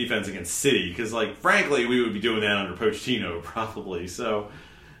playing some defense against City. Because, frankly, we would be doing that under Pochettino, probably. So,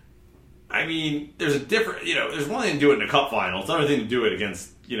 I mean, there's a different, there's one thing to do it in a cup final. It's another thing to do it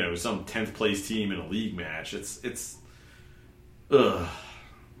against, some 10th place team in a league match. It's ugh.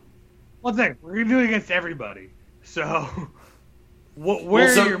 One thing, we're going to do it against everybody. So, where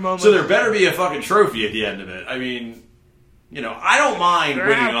are your moments? So there better be a fucking trophy at the end of it. I mean, I don't mind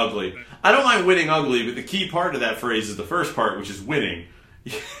winning ugly. I don't mind winning ugly, but the key part of that phrase is the first part, which is winning.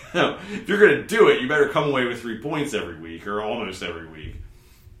 If you're going to do it, you better come away with 3 points every week, or almost every week.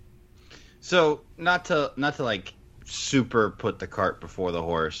 So, not to super put the cart before the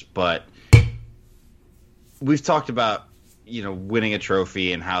horse, but we've talked about winning a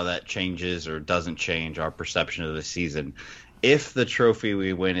trophy and how that changes or doesn't change our perception of the season. If the trophy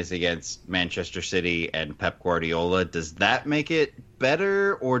we win is against Manchester City and Pep Guardiola, does that make it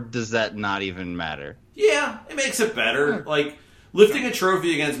better, or does that not even matter? Yeah, it makes it better. Lifting a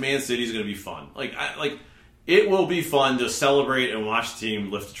trophy against Man City is going to be fun. It will be fun to celebrate and watch the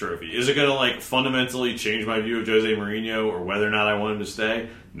team lift a trophy. Is it going to fundamentally change my view of Jose Mourinho or whether or not I want him to stay?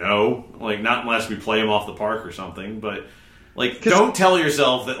 No, not unless we play him off the park or something. But don't tell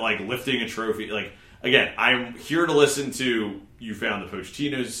yourself that lifting a trophy. Again, I'm here to listen to you found the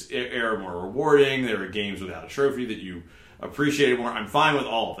Pochettino's era more rewarding. There are games without a trophy that you appreciate it more. I'm fine with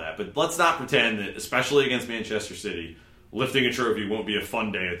all of that, but let's not pretend that, especially against Manchester City, lifting a trophy won't be a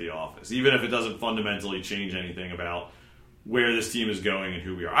fun day at the office, even if it doesn't fundamentally change anything about where this team is going and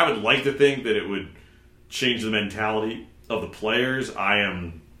who we are. I would like to think that it would change the mentality of the players. I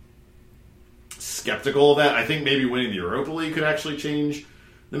am skeptical of that. I think maybe winning the Europa League could actually change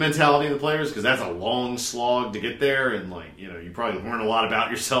the mentality of the players, because that's a long slog to get there, and you probably learn a lot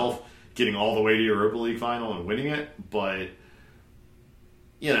about yourself getting all the way to Europa League final and winning it. But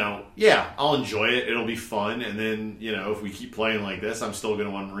I'll enjoy it. It'll be fun, and then if we keep playing like this, I'm still going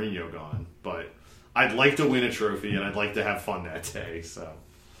to want Mourinho gone. But I'd like to win a trophy, and I'd like to have fun that day. So,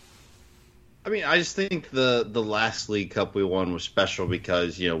 I mean, I just think the last League Cup we won was special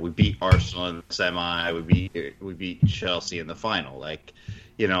because we beat Arsenal in the semi, we beat Chelsea in the final.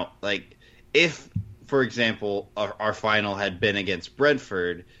 If, for example, our final had been against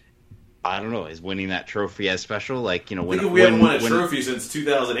Brentford, I don't know, is winning that trophy as special? I think if we haven't won a trophy since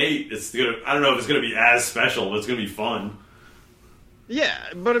 2008, I don't know if it's going to be as special, but it's going to be fun. Yeah,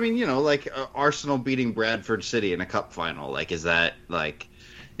 but I mean, Arsenal beating Bradford City in a cup final, is that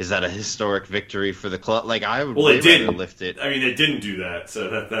a historic victory for the club? I would rather lift it. I mean, they didn't do that, so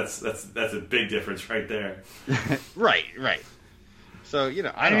that's a big difference right there. Right. So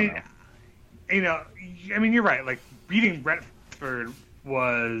I don't know. I mean, you're right. Beating Brentford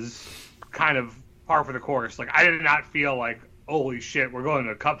was kind of par for the course. I did not feel like, holy shit, we're going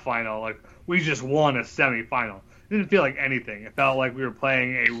to a cup final. We just won a semi-final. It didn't feel like anything. It felt like we were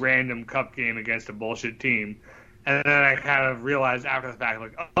playing a random cup game against a bullshit team. And then I kind of realized after the fact,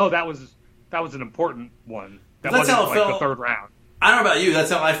 that was an important one. That That's wasn't how it felt. the third round. I don't know about you.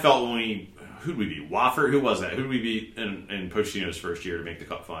 That's how I felt when who'd we beat? Watford? Who was that? Who'd we beat in Pochettino's first year to make the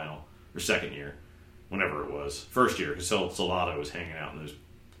cup final? Or second year? Whenever it was. First year, because Solado was hanging out in those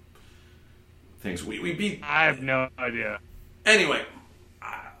things. We beat... I have no idea. Anyway,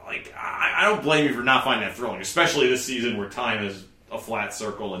 I don't blame you for not finding that thrilling, especially this season where time is a flat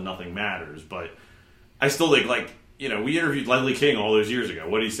circle and nothing matters, but I still think, we interviewed Ledley King all those years ago.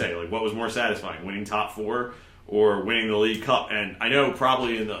 What did he say? What was more satisfying, winning top four or winning the League Cup? And I know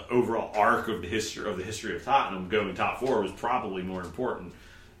probably in the overall arc of the history of Tottenham, going top four was probably more important.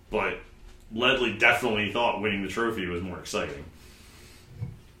 But Ledley definitely thought winning the trophy was more exciting.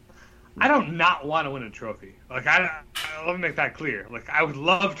 I don't not want to win a trophy. Let me make that clear. I would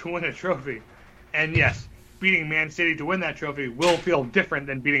love to win a trophy. And yes, beating Man City to win that trophy will feel different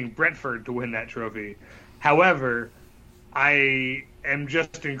than beating Brentford to win that trophy. However, I am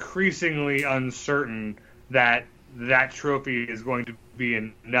just increasingly uncertain that that trophy is going to be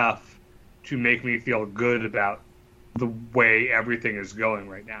enough to make me feel good about the way everything is going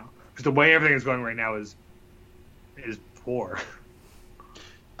right now. Because the way everything is going right now is poor.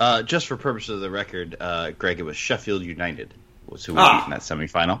 Just for purpose of the record, Greg, it was Sheffield United was who we beat in that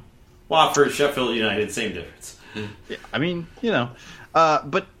semifinal. Watford, Sheffield United, same difference. Yeah, I mean,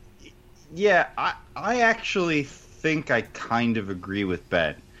 but yeah, I actually think I kind of agree with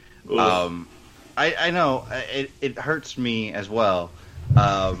Ben. I know it hurts me as well,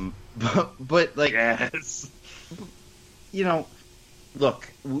 but yes,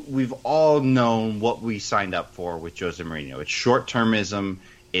 look, we've all known what we signed up for with Jose Mourinho. It's short-termism.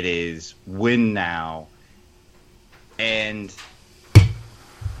 It is win now, and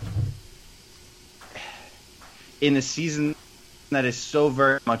in a season that is so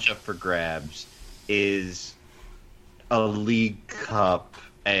very much up for grabs, is a League Cup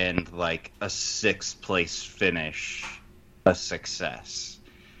and a sixth place finish a success.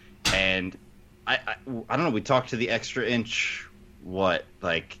 And I don't know, we talked to the Extra Inch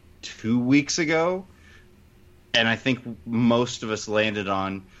 2 weeks ago, and I think most of us landed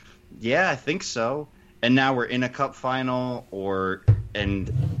on, yeah, I think so. And now we're in a cup final,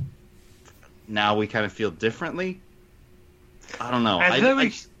 and now we kind of feel differently. I don't know.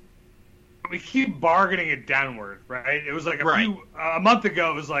 We keep bargaining it downward, right? It was a month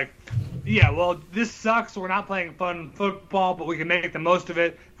ago. It was yeah, well, this sucks. We're not playing fun football, but we can make the most of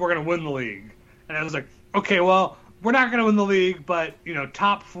it if we're going to win the league. And I was okay, well, we're not going to win the league, but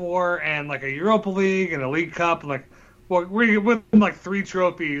top four and a Europa League and a League Cup, and we're going to win 3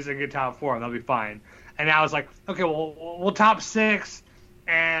 trophies and get top four, and that'll be fine. And now it's okay, well, we'll top 6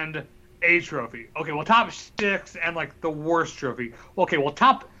 and a trophy. Okay, well, top 6 and the worst trophy. Okay, well,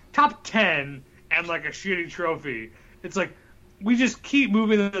 top 10 and a shitty trophy. It's we just keep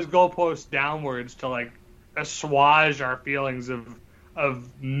moving those goalposts downwards to assuage our feelings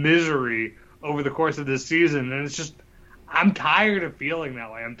of misery over the course of this season, and it's just, I'm tired of feeling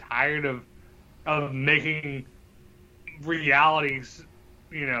that way. I'm tired of making realities,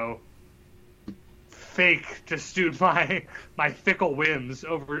 fake to suit my fickle whims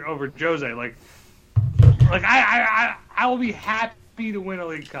over Jose. Like I will be happy to win a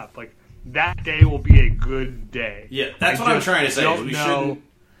League Cup. Like that day will be a good day. Yeah, that's what I'm trying to say. We shouldn't.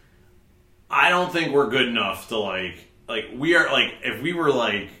 I don't think we're good enough to like we are like if we were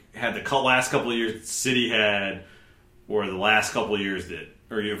like had the last couple of years that City had, or the last couple of years that,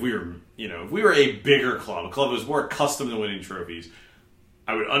 or if we were if we were a bigger club, a club that was more accustomed to winning trophies,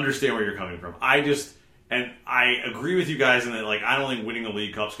 I would understand where you're coming from. And I agree with you guys in that, like, I don't think winning the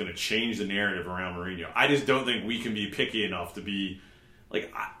League Cup is going to change the narrative around Mourinho. I just don't think we can be picky enough to be,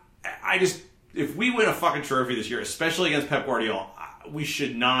 like, if we win a fucking trophy this year, especially against Pep Guardiola, we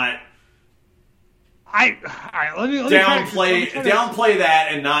should not downplay that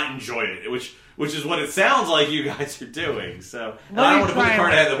and not enjoy it, which is what it sounds like you guys are doing. So, and I don't want to put the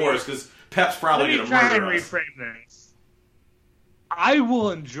cart ahead of the horse because Pep's probably going to murder us. Reframe this. I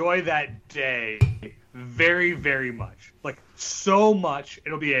will enjoy that day very, very much. Like, so much.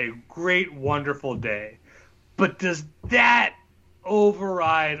 It'll be a great, wonderful day. But does that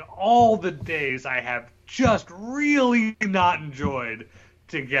override all the days I have just really not enjoyed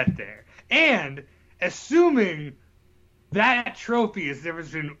to get there? And assuming that trophy is the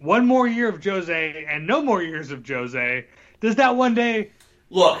difference between one more year of Jose and no more years of Jose, does that one day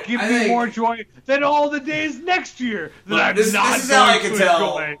give me more joy than all the days next year that I'm not going to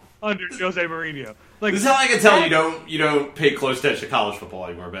enjoy under Jose Mourinho? Like, this is how I can tell you don't pay close attention to college football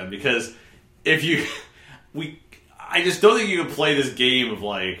anymore, Ben. Because I just don't think you can play this game of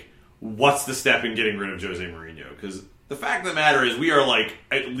like, what's the step in getting rid of Jose Mourinho? Because the fact of the matter is, we are like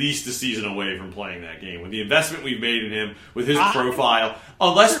at least a season away from playing that game with the investment we've made in him, with his profile.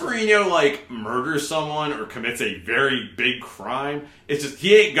 Unless Mourinho like murders someone or commits a very big crime, it's just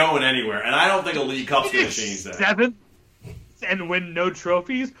he ain't going anywhere. And I don't think a League Cup's going to change that. Seventh and win no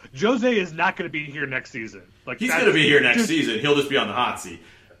trophies, Jose is not going to be here next season. Like, he's going to be here next season. He'll just be on the hot seat.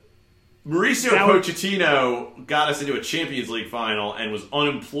 Mauricio Pochettino got us into a Champions League final and was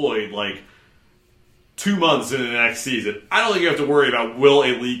unemployed like 2 months into the next season. I don't think you have to worry about will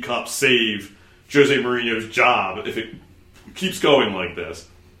a League Cup save Jose Mourinho's job if it keeps going like this.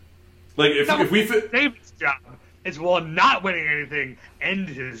 Like if we save his job, it's not winning anything end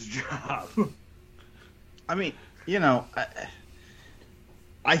his job. I mean,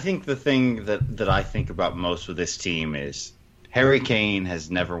 I think the thing that I think about most with this team is Harry Kane has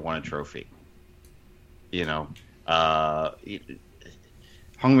never won a trophy.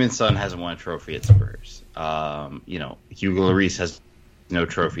 Heung-min Son hasn't won a trophy at Spurs. Hugo Lloris has no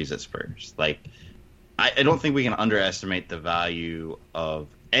trophies at Spurs. Like, I don't think we can underestimate the value of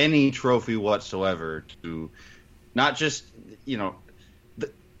any trophy whatsoever to not just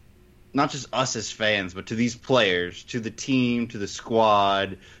us as fans, but to these players, to the team, to the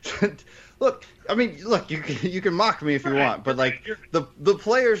squad. Look, you can mock me if you want, but like the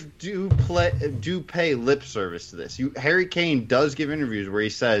players do pay lip service to this. Harry Kane does give interviews where he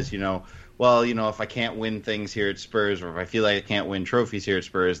says, if I can't win things here at Spurs, or if I feel like I can't win trophies here at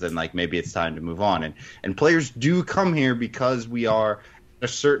Spurs, then like maybe it's time to move on. And players do come here because we are a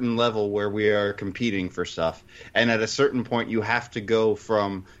certain level where we are competing for stuff, and at a certain point you have to go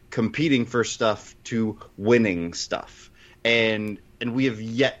from competing for stuff to winning stuff, and we have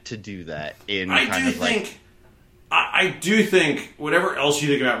yet to do that. I do think whatever else you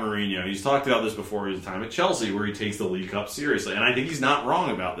think about Mourinho, he's talked about this before his time at Chelsea, where he takes the League Cup seriously, and I think he's not wrong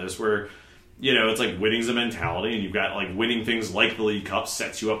about this. Where it's like winning's a mentality, and you've got like winning things like the League Cup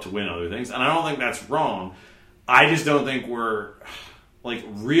sets you up to win other things, and I don't think that's wrong. I just don't think we're like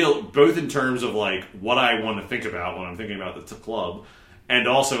real, both in terms of like what I want to think about when I'm thinking about the club, and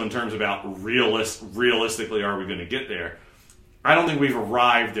also in terms about realistically, are we going to get there? I don't think we've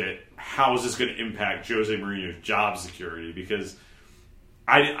arrived at how is this going to impact Jose Mourinho's job security, because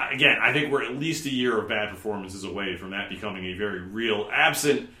I think we're at least a year of bad performances away from that becoming a very real,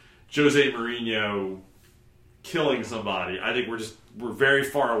 absent Jose Mourinho killing somebody. I think we're very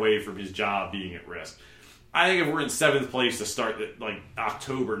far away from his job being at risk. I think if we're in 7th place to start like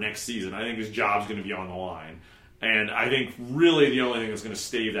October next season, I think his job's going to be on the line. And I think really the only thing that's going to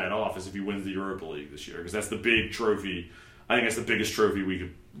stave that off is if he wins the Europa League this year, because that's the big trophy. I think that's the biggest trophy we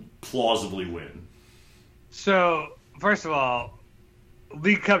could plausibly win. So, first of all,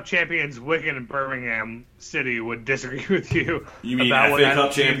 League Cup champions Wigan and Birmingham City would disagree with you. You mean about FA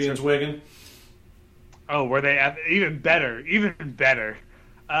Cup champions Wigan? Oh, were they even better? Even better.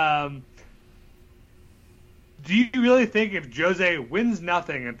 Do you really think if Jose wins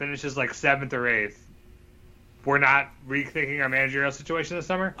nothing and finishes like 7th or 8th, we're not rethinking our managerial situation this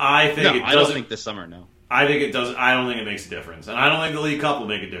summer? I don't think this summer, no. I think it does. I don't think it makes a difference, and I don't think the League Cup will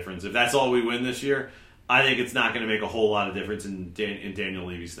make a difference. If that's all we win this year, I think it's not going to make a whole lot of difference in Daniel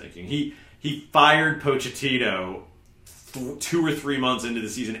Levy's thinking. He fired Pochettino 2 or 3 months into the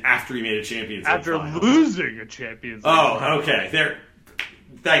season after he made a Champions League After final. losing a Champions League. Oh, okay. There.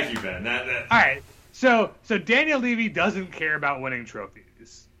 Thank you, Ben. All right. So Daniel Levy doesn't care about winning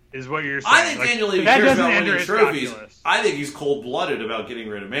trophies, is what you're saying. I think Daniel Levy that cares doesn't about enter winning his trophies. calculus. I think he's cold-blooded about getting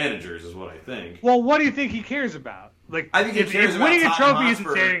rid of managers, is what I think. Well, what do you think he cares about? Like, I think he if cares about winning a Tottenham trophy isn't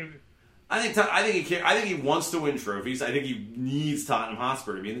Hotspur. saying. I think he wants to win trophies. I think he needs Tottenham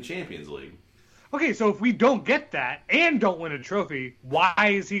Hotspur to be in the Champions League. Okay, so if we don't get that and don't win a trophy, why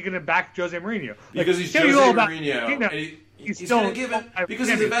is he going to back Jose Mourinho? Because he's tell Jose you all about- Mourinho, you know, and he's still- going to give him because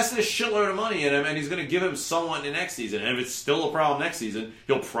he's invested a shitload of money in him, and he's going to give him someone in next season. And if it's still a problem next season,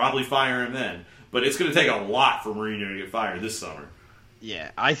 he'll probably fire him then. But it's going to take a lot for Mourinho to get fired this summer.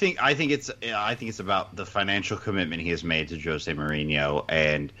 Yeah, I think it's about the financial commitment he has made to Jose Mourinho,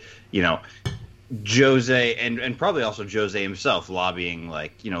 and Jose and probably also Jose himself lobbying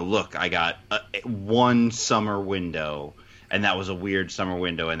look, I got one summer window, and that was a weird summer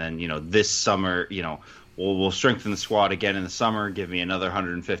window, and then this summer we'll strengthen the squad again in the summer, give me another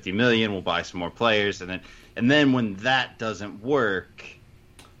 150 million, we'll buy some more players, and then when that doesn't work.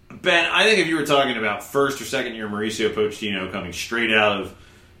 Ben, I think if you were talking about first or second year Mauricio Pochettino coming straight out of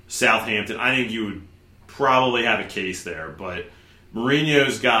Southampton, I think you would probably have a case there. But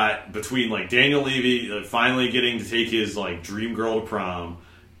Mourinho's got between Daniel Levy finally getting to take his dream girl to prom,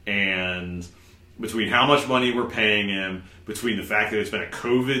 and between how much money we're paying him, between the fact that it's been a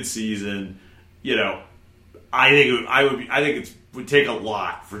COVID season, I think it would take a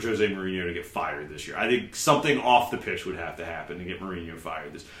lot for Jose Mourinho to get fired this year. I think something off the pitch would have to happen to get Mourinho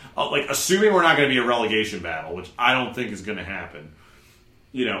fired. Assuming we're not going to be a relegation battle, which I don't think is going to happen.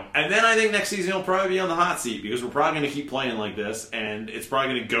 And then I think next season he'll probably be on the hot seat because we're probably going to keep playing like this, and it's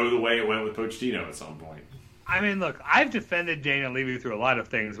probably going to go the way it went with Pochettino at some point. I mean, look, I've defended Daniel Levy through a lot of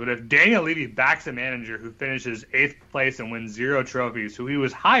things, but if Daniel Levy backs a manager who finishes 8th place and wins 0 trophies, who he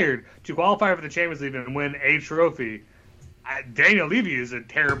was hired to qualify for the Champions League and win a trophy, Daniel Levy is a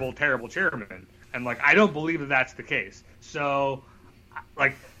terrible, terrible chairman. And, I don't believe that that's the case. So,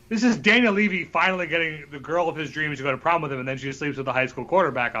 this is Daniel Levy finally getting the girl of his dreams to go to prom with him, and then she sleeps with the high school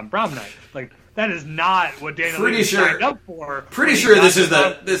quarterback on prom night. That is not what Daniel Levy signed up for. Pretty sure this is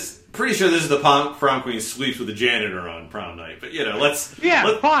the prom queen sleeps with the janitor on prom night. But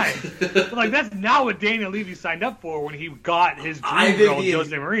fine. But that's not what Daniel Levy signed up for when he got his dream girl,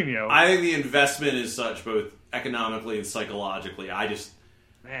 Jose Mourinho. I think the investment is such, both economically and psychologically.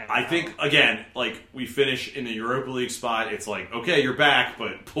 I think, again, we finish in the Europa League spot, it's okay, you're back,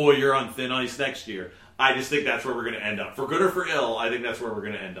 but boy, you're on thin ice next year. I just think that's where we're going to end up. For good or for ill, I think that's where we're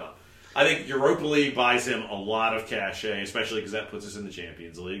going to end up. I think Europa League buys him a lot of cachet, especially because that puts us in the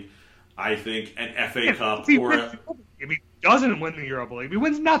Champions League. I think an FA Cup if he doesn't win the Europa League, he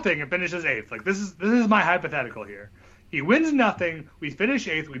wins nothing and finishes 8th. This is my hypothetical here. He wins nothing. We finish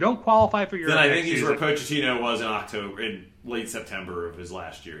 8th. We don't qualify for Europe. Then I think he's season. where Pochettino was in late September of his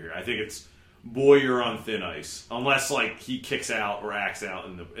last year here. I think it's boy, you're on thin ice, unless he kicks out or acts out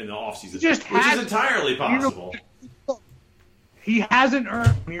in the offseason, which is entirely possible. He hasn't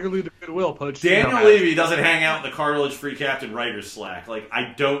earned nearly the goodwill Pochettino Daniel has. Levy doesn't hang out in the cartilage-free captain writer's slack.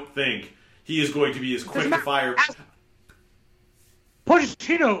 I don't think he is going to be as quick to fire.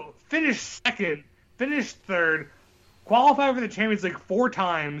 Pochettino finished 2nd, finished 3rd, qualified for the Champions League 4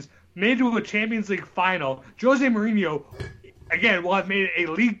 times, made it to a Champions League final. Jose Mourinho, again, will have made a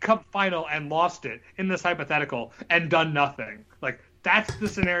League Cup final and lost it in this hypothetical and done nothing. That's the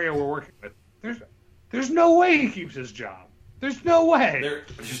scenario we're working with. There's no way he keeps his job. There's no way.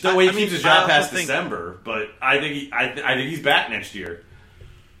 There's no way he keeps his job past December, but I think he's back next year.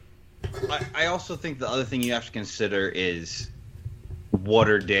 I also think the other thing you have to consider is what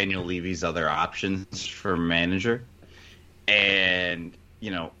are Daniel Levy's other options for manager? And,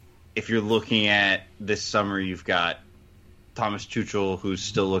 if you're looking at this summer, you've got Thomas Tuchel, who's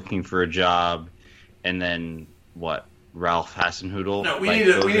still looking for a job, and then, Ralph Hasenhüttl? No, we need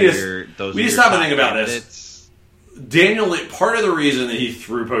to stop and think about this. Part of the reason that he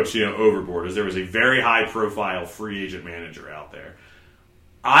threw Pochettino overboard is there was a very high-profile free agent manager out there.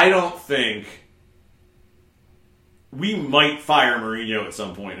 I don't think we might fire Mourinho at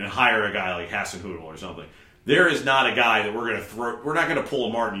some point and hire a guy like Hasenhüttl or something. There is not a guy that we're going to throw. We're not going to pull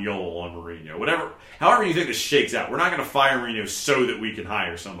a Martin Jol on Mourinho. However you think this shakes out, we're not going to fire Mourinho so that we can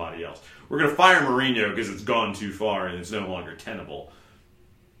hire somebody else. We're going to fire Mourinho because it's gone too far and it's no longer tenable.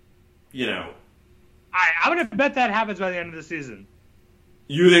 I'm going to bet that happens by the end of the season.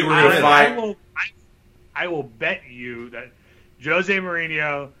 You think we're going to fire? I will bet you that Jose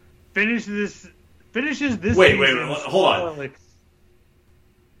Mourinho finishes this Wait, season hold on. solidly.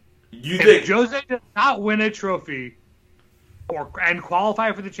 You If think Jose does not win a trophy and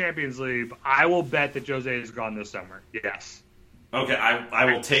qualify for the Champions League, I will bet that Jose is gone this summer. Yes. Okay, I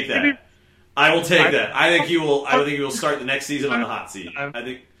will take that. I will take that. I think he will start the next season on the hot seat. I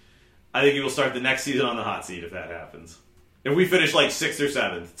think he will start the next season on the hot seat if that happens. If we finish like 6th or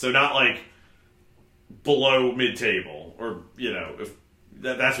 7th, so not like below mid-table, or if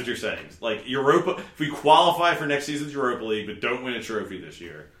that's what you're saying. Like Europa, if we qualify for next season's Europa League but don't win a trophy this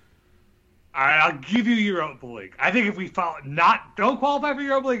year. I'll give you Europa League. I think if we don't qualify for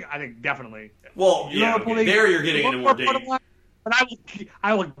Europa League, I think definitely. Well, Europa League, there you're getting into more dating. But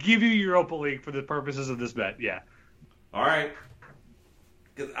I will give you Europa League for the purposes of this bet. Yeah. All right.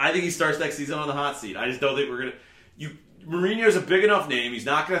 Because I think he starts next season on the hot seat. I just don't think we're gonna. Mourinho's a big enough name. He's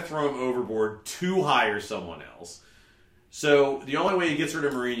not going to throw him overboard to hire someone else. So the only way he gets rid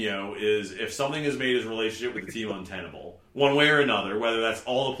of Mourinho is if something has made his relationship with the team untenable, one way or another. Whether that's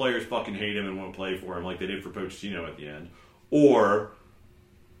all the players fucking hate him and won't play for him like they did for Pochettino at the end, or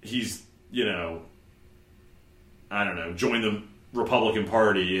he's I don't know, join the Republican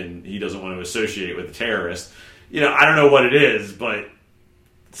Party and he doesn't want to associate with the terrorists. I don't know what it is, but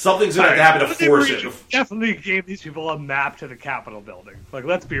something's going to have to happen to force it. Definitely gave these people a map to the Capitol building. Like,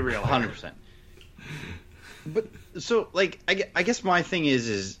 let's be real. 100%. But so, like, I guess my thing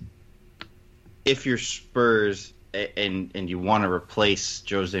is if you're Spurs and you want to replace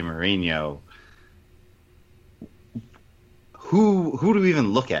Jose Mourinho, who do we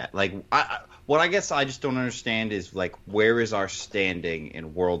even look at? Like, what I guess I just don't understand is, like, where is our standing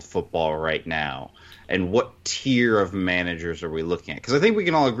in world football right now? And what tier of managers are we looking at? Because I think we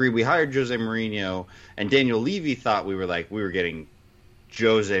can all agree we hired Jose Mourinho, and Daniel Levy thought we were getting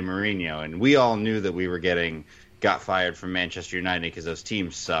Jose Mourinho, and we all knew that we were got fired from Manchester United because those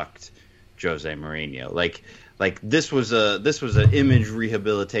teams sucked Jose Mourinho. Like this was an image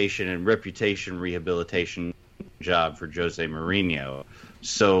rehabilitation and reputation rehabilitation job for Jose Mourinho.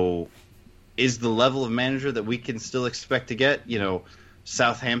 So is the level of manager that we can still expect to get,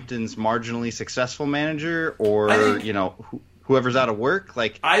 Southampton's marginally successful manager, or whoever's out of work?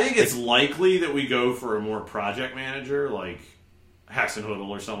 Like, I think it's likely that we go for a more project manager, like Hasenhüttl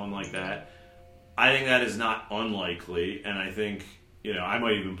or someone like that. I think that is not unlikely, and I think I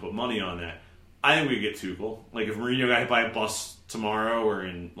might even put money on that. I think we get Tuchel. Like, if Mourinho got hit by a bus tomorrow or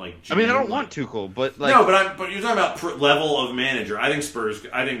in like June, I don't want Tuchel, but like no, but you're talking about level of manager. I think Spurs.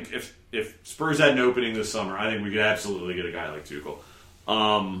 I think if Spurs had an opening this summer, I think we could absolutely get a guy like Tuchel.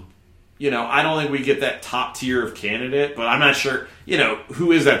 I don't think we get that top tier of candidate, but I'm not sure,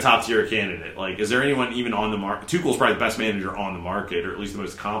 who is that top tier candidate? Like, is there anyone even on the market? Tuchel's probably the best manager on the market, or at least the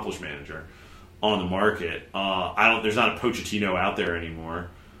most accomplished manager on the market. There's not a Pochettino out there anymore.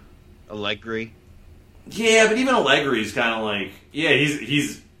 Allegri. Yeah, but even Allegri's kind of like,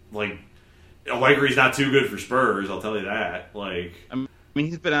 he's like, Allegri's not too good for Spurs, I'll tell you that. Like, I mean,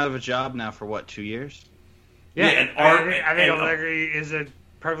 he's been out of a job now for what, 2 years? Yeah, and I think Allegri is a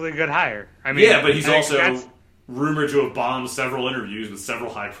perfectly good hire. I mean, but he's also rumored to have bombed several interviews with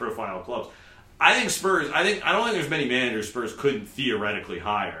several high-profile clubs. I think Spurs. I don't think there's many managers Spurs couldn't theoretically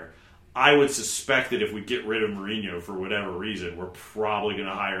hire. I would suspect that if we get rid of Mourinho for whatever reason, we're probably going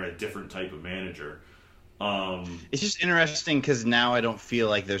to hire a different type of manager. It's just interesting because now I don't feel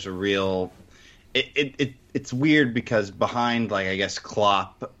like there's a real. It's weird because behind, like, I guess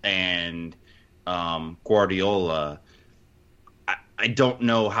Klopp and Guardiola, I don't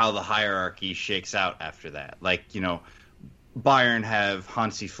know how the hierarchy shakes out after that. Like, Bayern have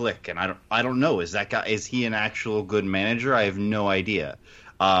Hansi Flick, and I don't know, is he an actual good manager? I have no idea.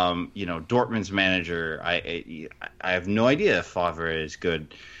 Dortmund's manager, I have no idea if Favre is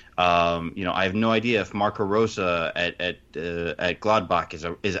good. I have no idea if Marco Rose at Gladbach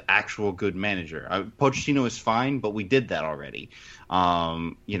is an actual good manager. Pochettino is fine, but we did that already.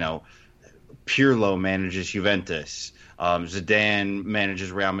 Pirlo manages Juventus. Zidane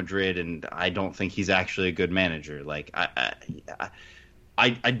manages Real Madrid, and I don't think he's actually a good manager. Like, I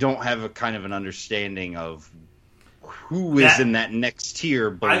don't have a kind of an understanding of who is in that next tier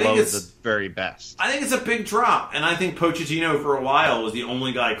below the very best. I think it's a big drop, and I think Pochettino for a while was the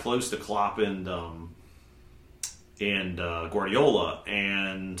only guy close to Klopp and Guardiola,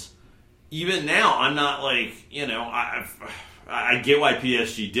 and even now I'm not like, I get why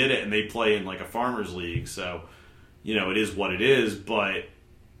PSG did it, and they play in like a farmers league, so it is what it is. But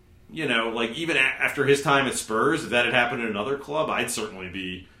like, even after his time at Spurs, if that had happened at another club, I'd certainly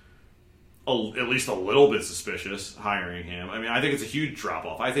be at least a little bit suspicious hiring him. I mean, I think it's a huge drop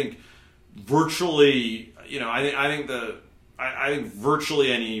off. I think virtually, I think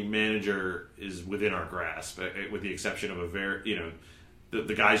virtually any manager is within our grasp, with the exception of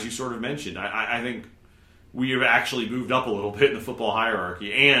the guys you sort of mentioned. I think we have actually moved up a little bit in the football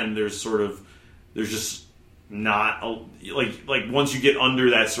hierarchy, and there's just not like once you get under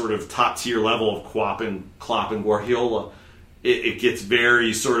that sort of top tier level of Klopp and Guardiola, it gets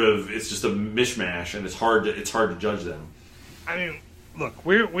very sort of, it's just a mishmash, and it's hard to judge them. I mean, look,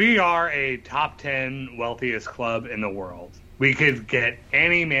 we are a top 10 wealthiest club in the world. We could get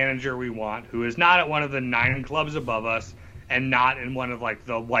any manager we want who is not at one of the 9 clubs above us and not in one of like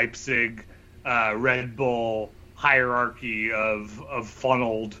the Leipzig, Red Bull hierarchy of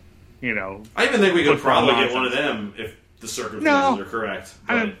funneled, I even think we could probably get one of them if the circumstances are correct.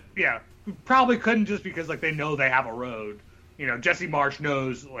 But we probably couldn't, just because like they know they have a road. Jesse Marsch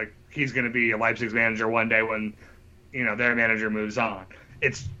knows like he's going to be a Leipzig's manager one day when their manager moves on.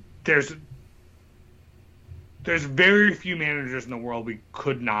 There's very few managers in the world we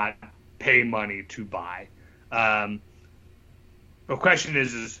could not pay money to buy. The question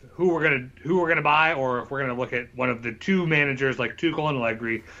is who we're gonna buy, or if we're gonna look at one of the 2 managers like Tuchel and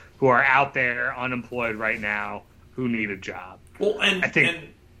Allegri who are out there unemployed right now who need a job. Well, and I think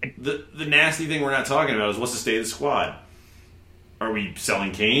the nasty thing we're not talking about is what's the state of the squad. Are we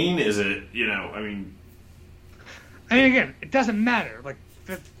selling Kane? Is it I mean, again, it doesn't matter. Like,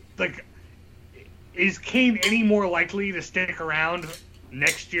 is Kane any more likely to stick around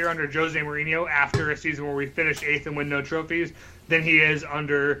next year under Jose Mourinho after a season where we finish 8th and win no trophies than he is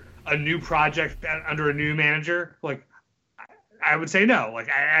under a new project, under a new manager? Like, I would say no. Like,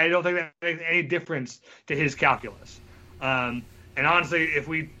 I don't think that makes any difference to his calculus. And honestly, if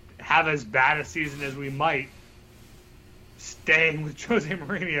we have as bad a season as we might, staying with Jose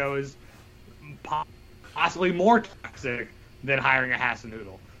Mourinho is possibly more toxic than hiring a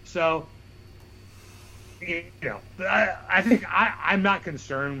Hasenhüttl. So, I think I'm not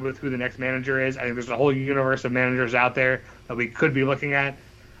concerned with who the next manager is. I think there's a whole universe of managers out there that we could be looking at.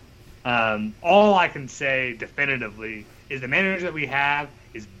 All I can say definitively is the manager that we have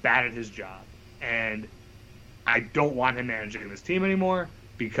is bad at his job. And I don't want him managing this team anymore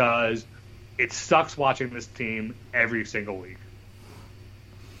because it sucks watching this team every single week.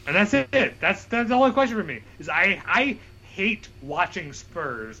 And that's it. That's the only question for me. Is I hate watching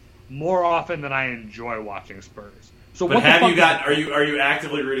Spurs more often than I enjoy watching Spurs. So, but have you got? Are you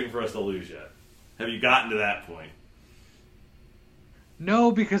actively rooting for us to lose yet? Have you gotten to that point?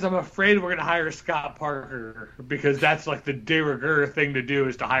 No, because I'm afraid we're going to hire Scott Parker, because that's like the de rigueur thing to do,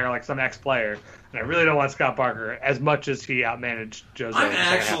 is to hire like some ex-player. And I really don't want Scott Parker as much as he outmanaged Jose. I'm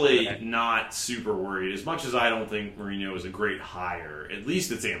actually not super worried. As much as I don't think Mourinho is a great hire, at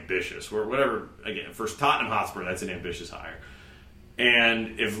least it's ambitious. Again, for Tottenham Hotspur, that's an ambitious hire.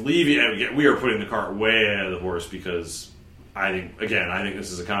 And if Levy, again, we are putting the cart way ahead of the horse, because I think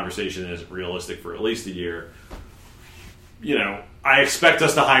this is a conversation that isn't realistic for at least a year. I expect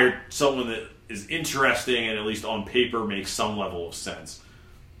us to hire someone that is interesting and at least on paper makes some level of sense.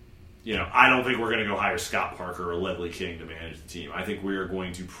 I don't think we're going to go hire Scott Parker or Ledley King to manage the team. I think we are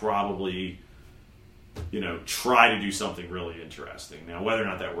going to probably, try to do something really interesting. Now, whether or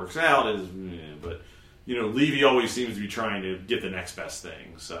not that works out is, but, Levy always seems to be trying to get the next best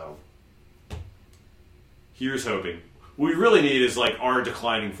thing. So, here's hoping. What we really need is like our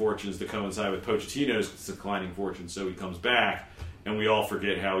declining fortunes to coincide with Pochettino's declining fortunes, so he comes back and we all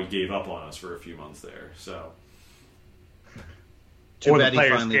forget how he gave up on us for a few months there. So, too bad he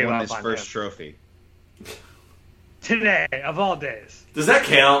finally won his first trophy today, of all days. Does that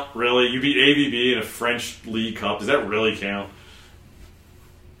count? Really? You beat AVB in a French League Cup. Does that really count?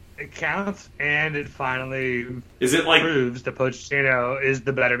 It counts, and it finally proves that Pochettino is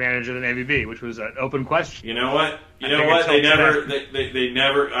the better manager than AVB, which was an open question. You know what? They never.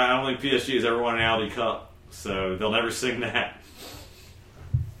 I don't think PSG has ever won an Audi Cup, so they'll never sing that.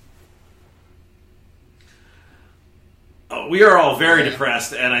 We are all very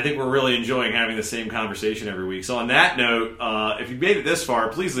depressed, and I think we're really enjoying having the same conversation every week. So on that note, if you've made it this far,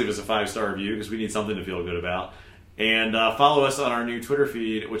 please leave us a 5-star review, because we need something to feel good about. And follow us on our new Twitter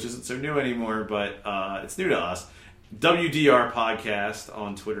feed, which isn't so new anymore, but it's new to us. WDR Podcast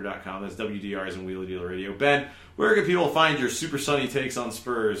on Twitter.com. That's WDR as in Wheeler Dealer Radio. Ben, where can people find your super sunny takes on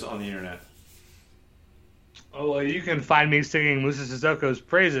Spurs on the internet? Oh, well, you can find me singing Musa Sissoko's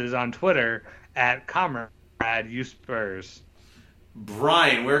praises on Twitter at @ComradeUSpurs.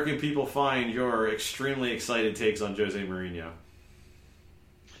 Brian, where can people find your extremely excited takes on Jose Mourinho?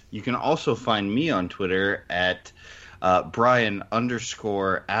 You can also find me on Twitter at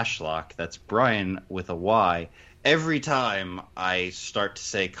Brian_Ashlock. That's Brian with a Y, every time I start to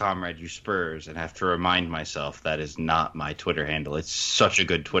say "Comrade, you Spurs" and have to remind myself that is not my Twitter handle. It's such a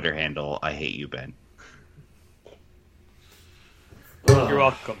good Twitter handle. I hate you, Ben. You're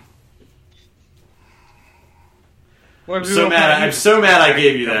welcome. I'm so mad I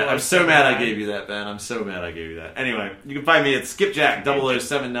gave you that. I'm so mad I gave you that, Ben. I'm so mad I gave you that. Anyway, you can find me at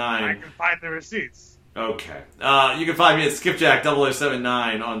skipjack0079. I can find the receipts. Okay. You can find me at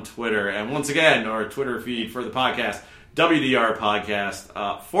skipjack0079 on Twitter. And once again, our Twitter feed for the podcast, WDR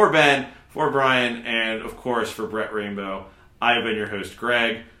Podcast. For Ben, for Brian, and of course for Brett Rainbow, I have been your host,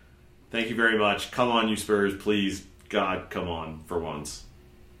 Greg. Thank you very much. Come on, you Spurs, please. God, come on for once.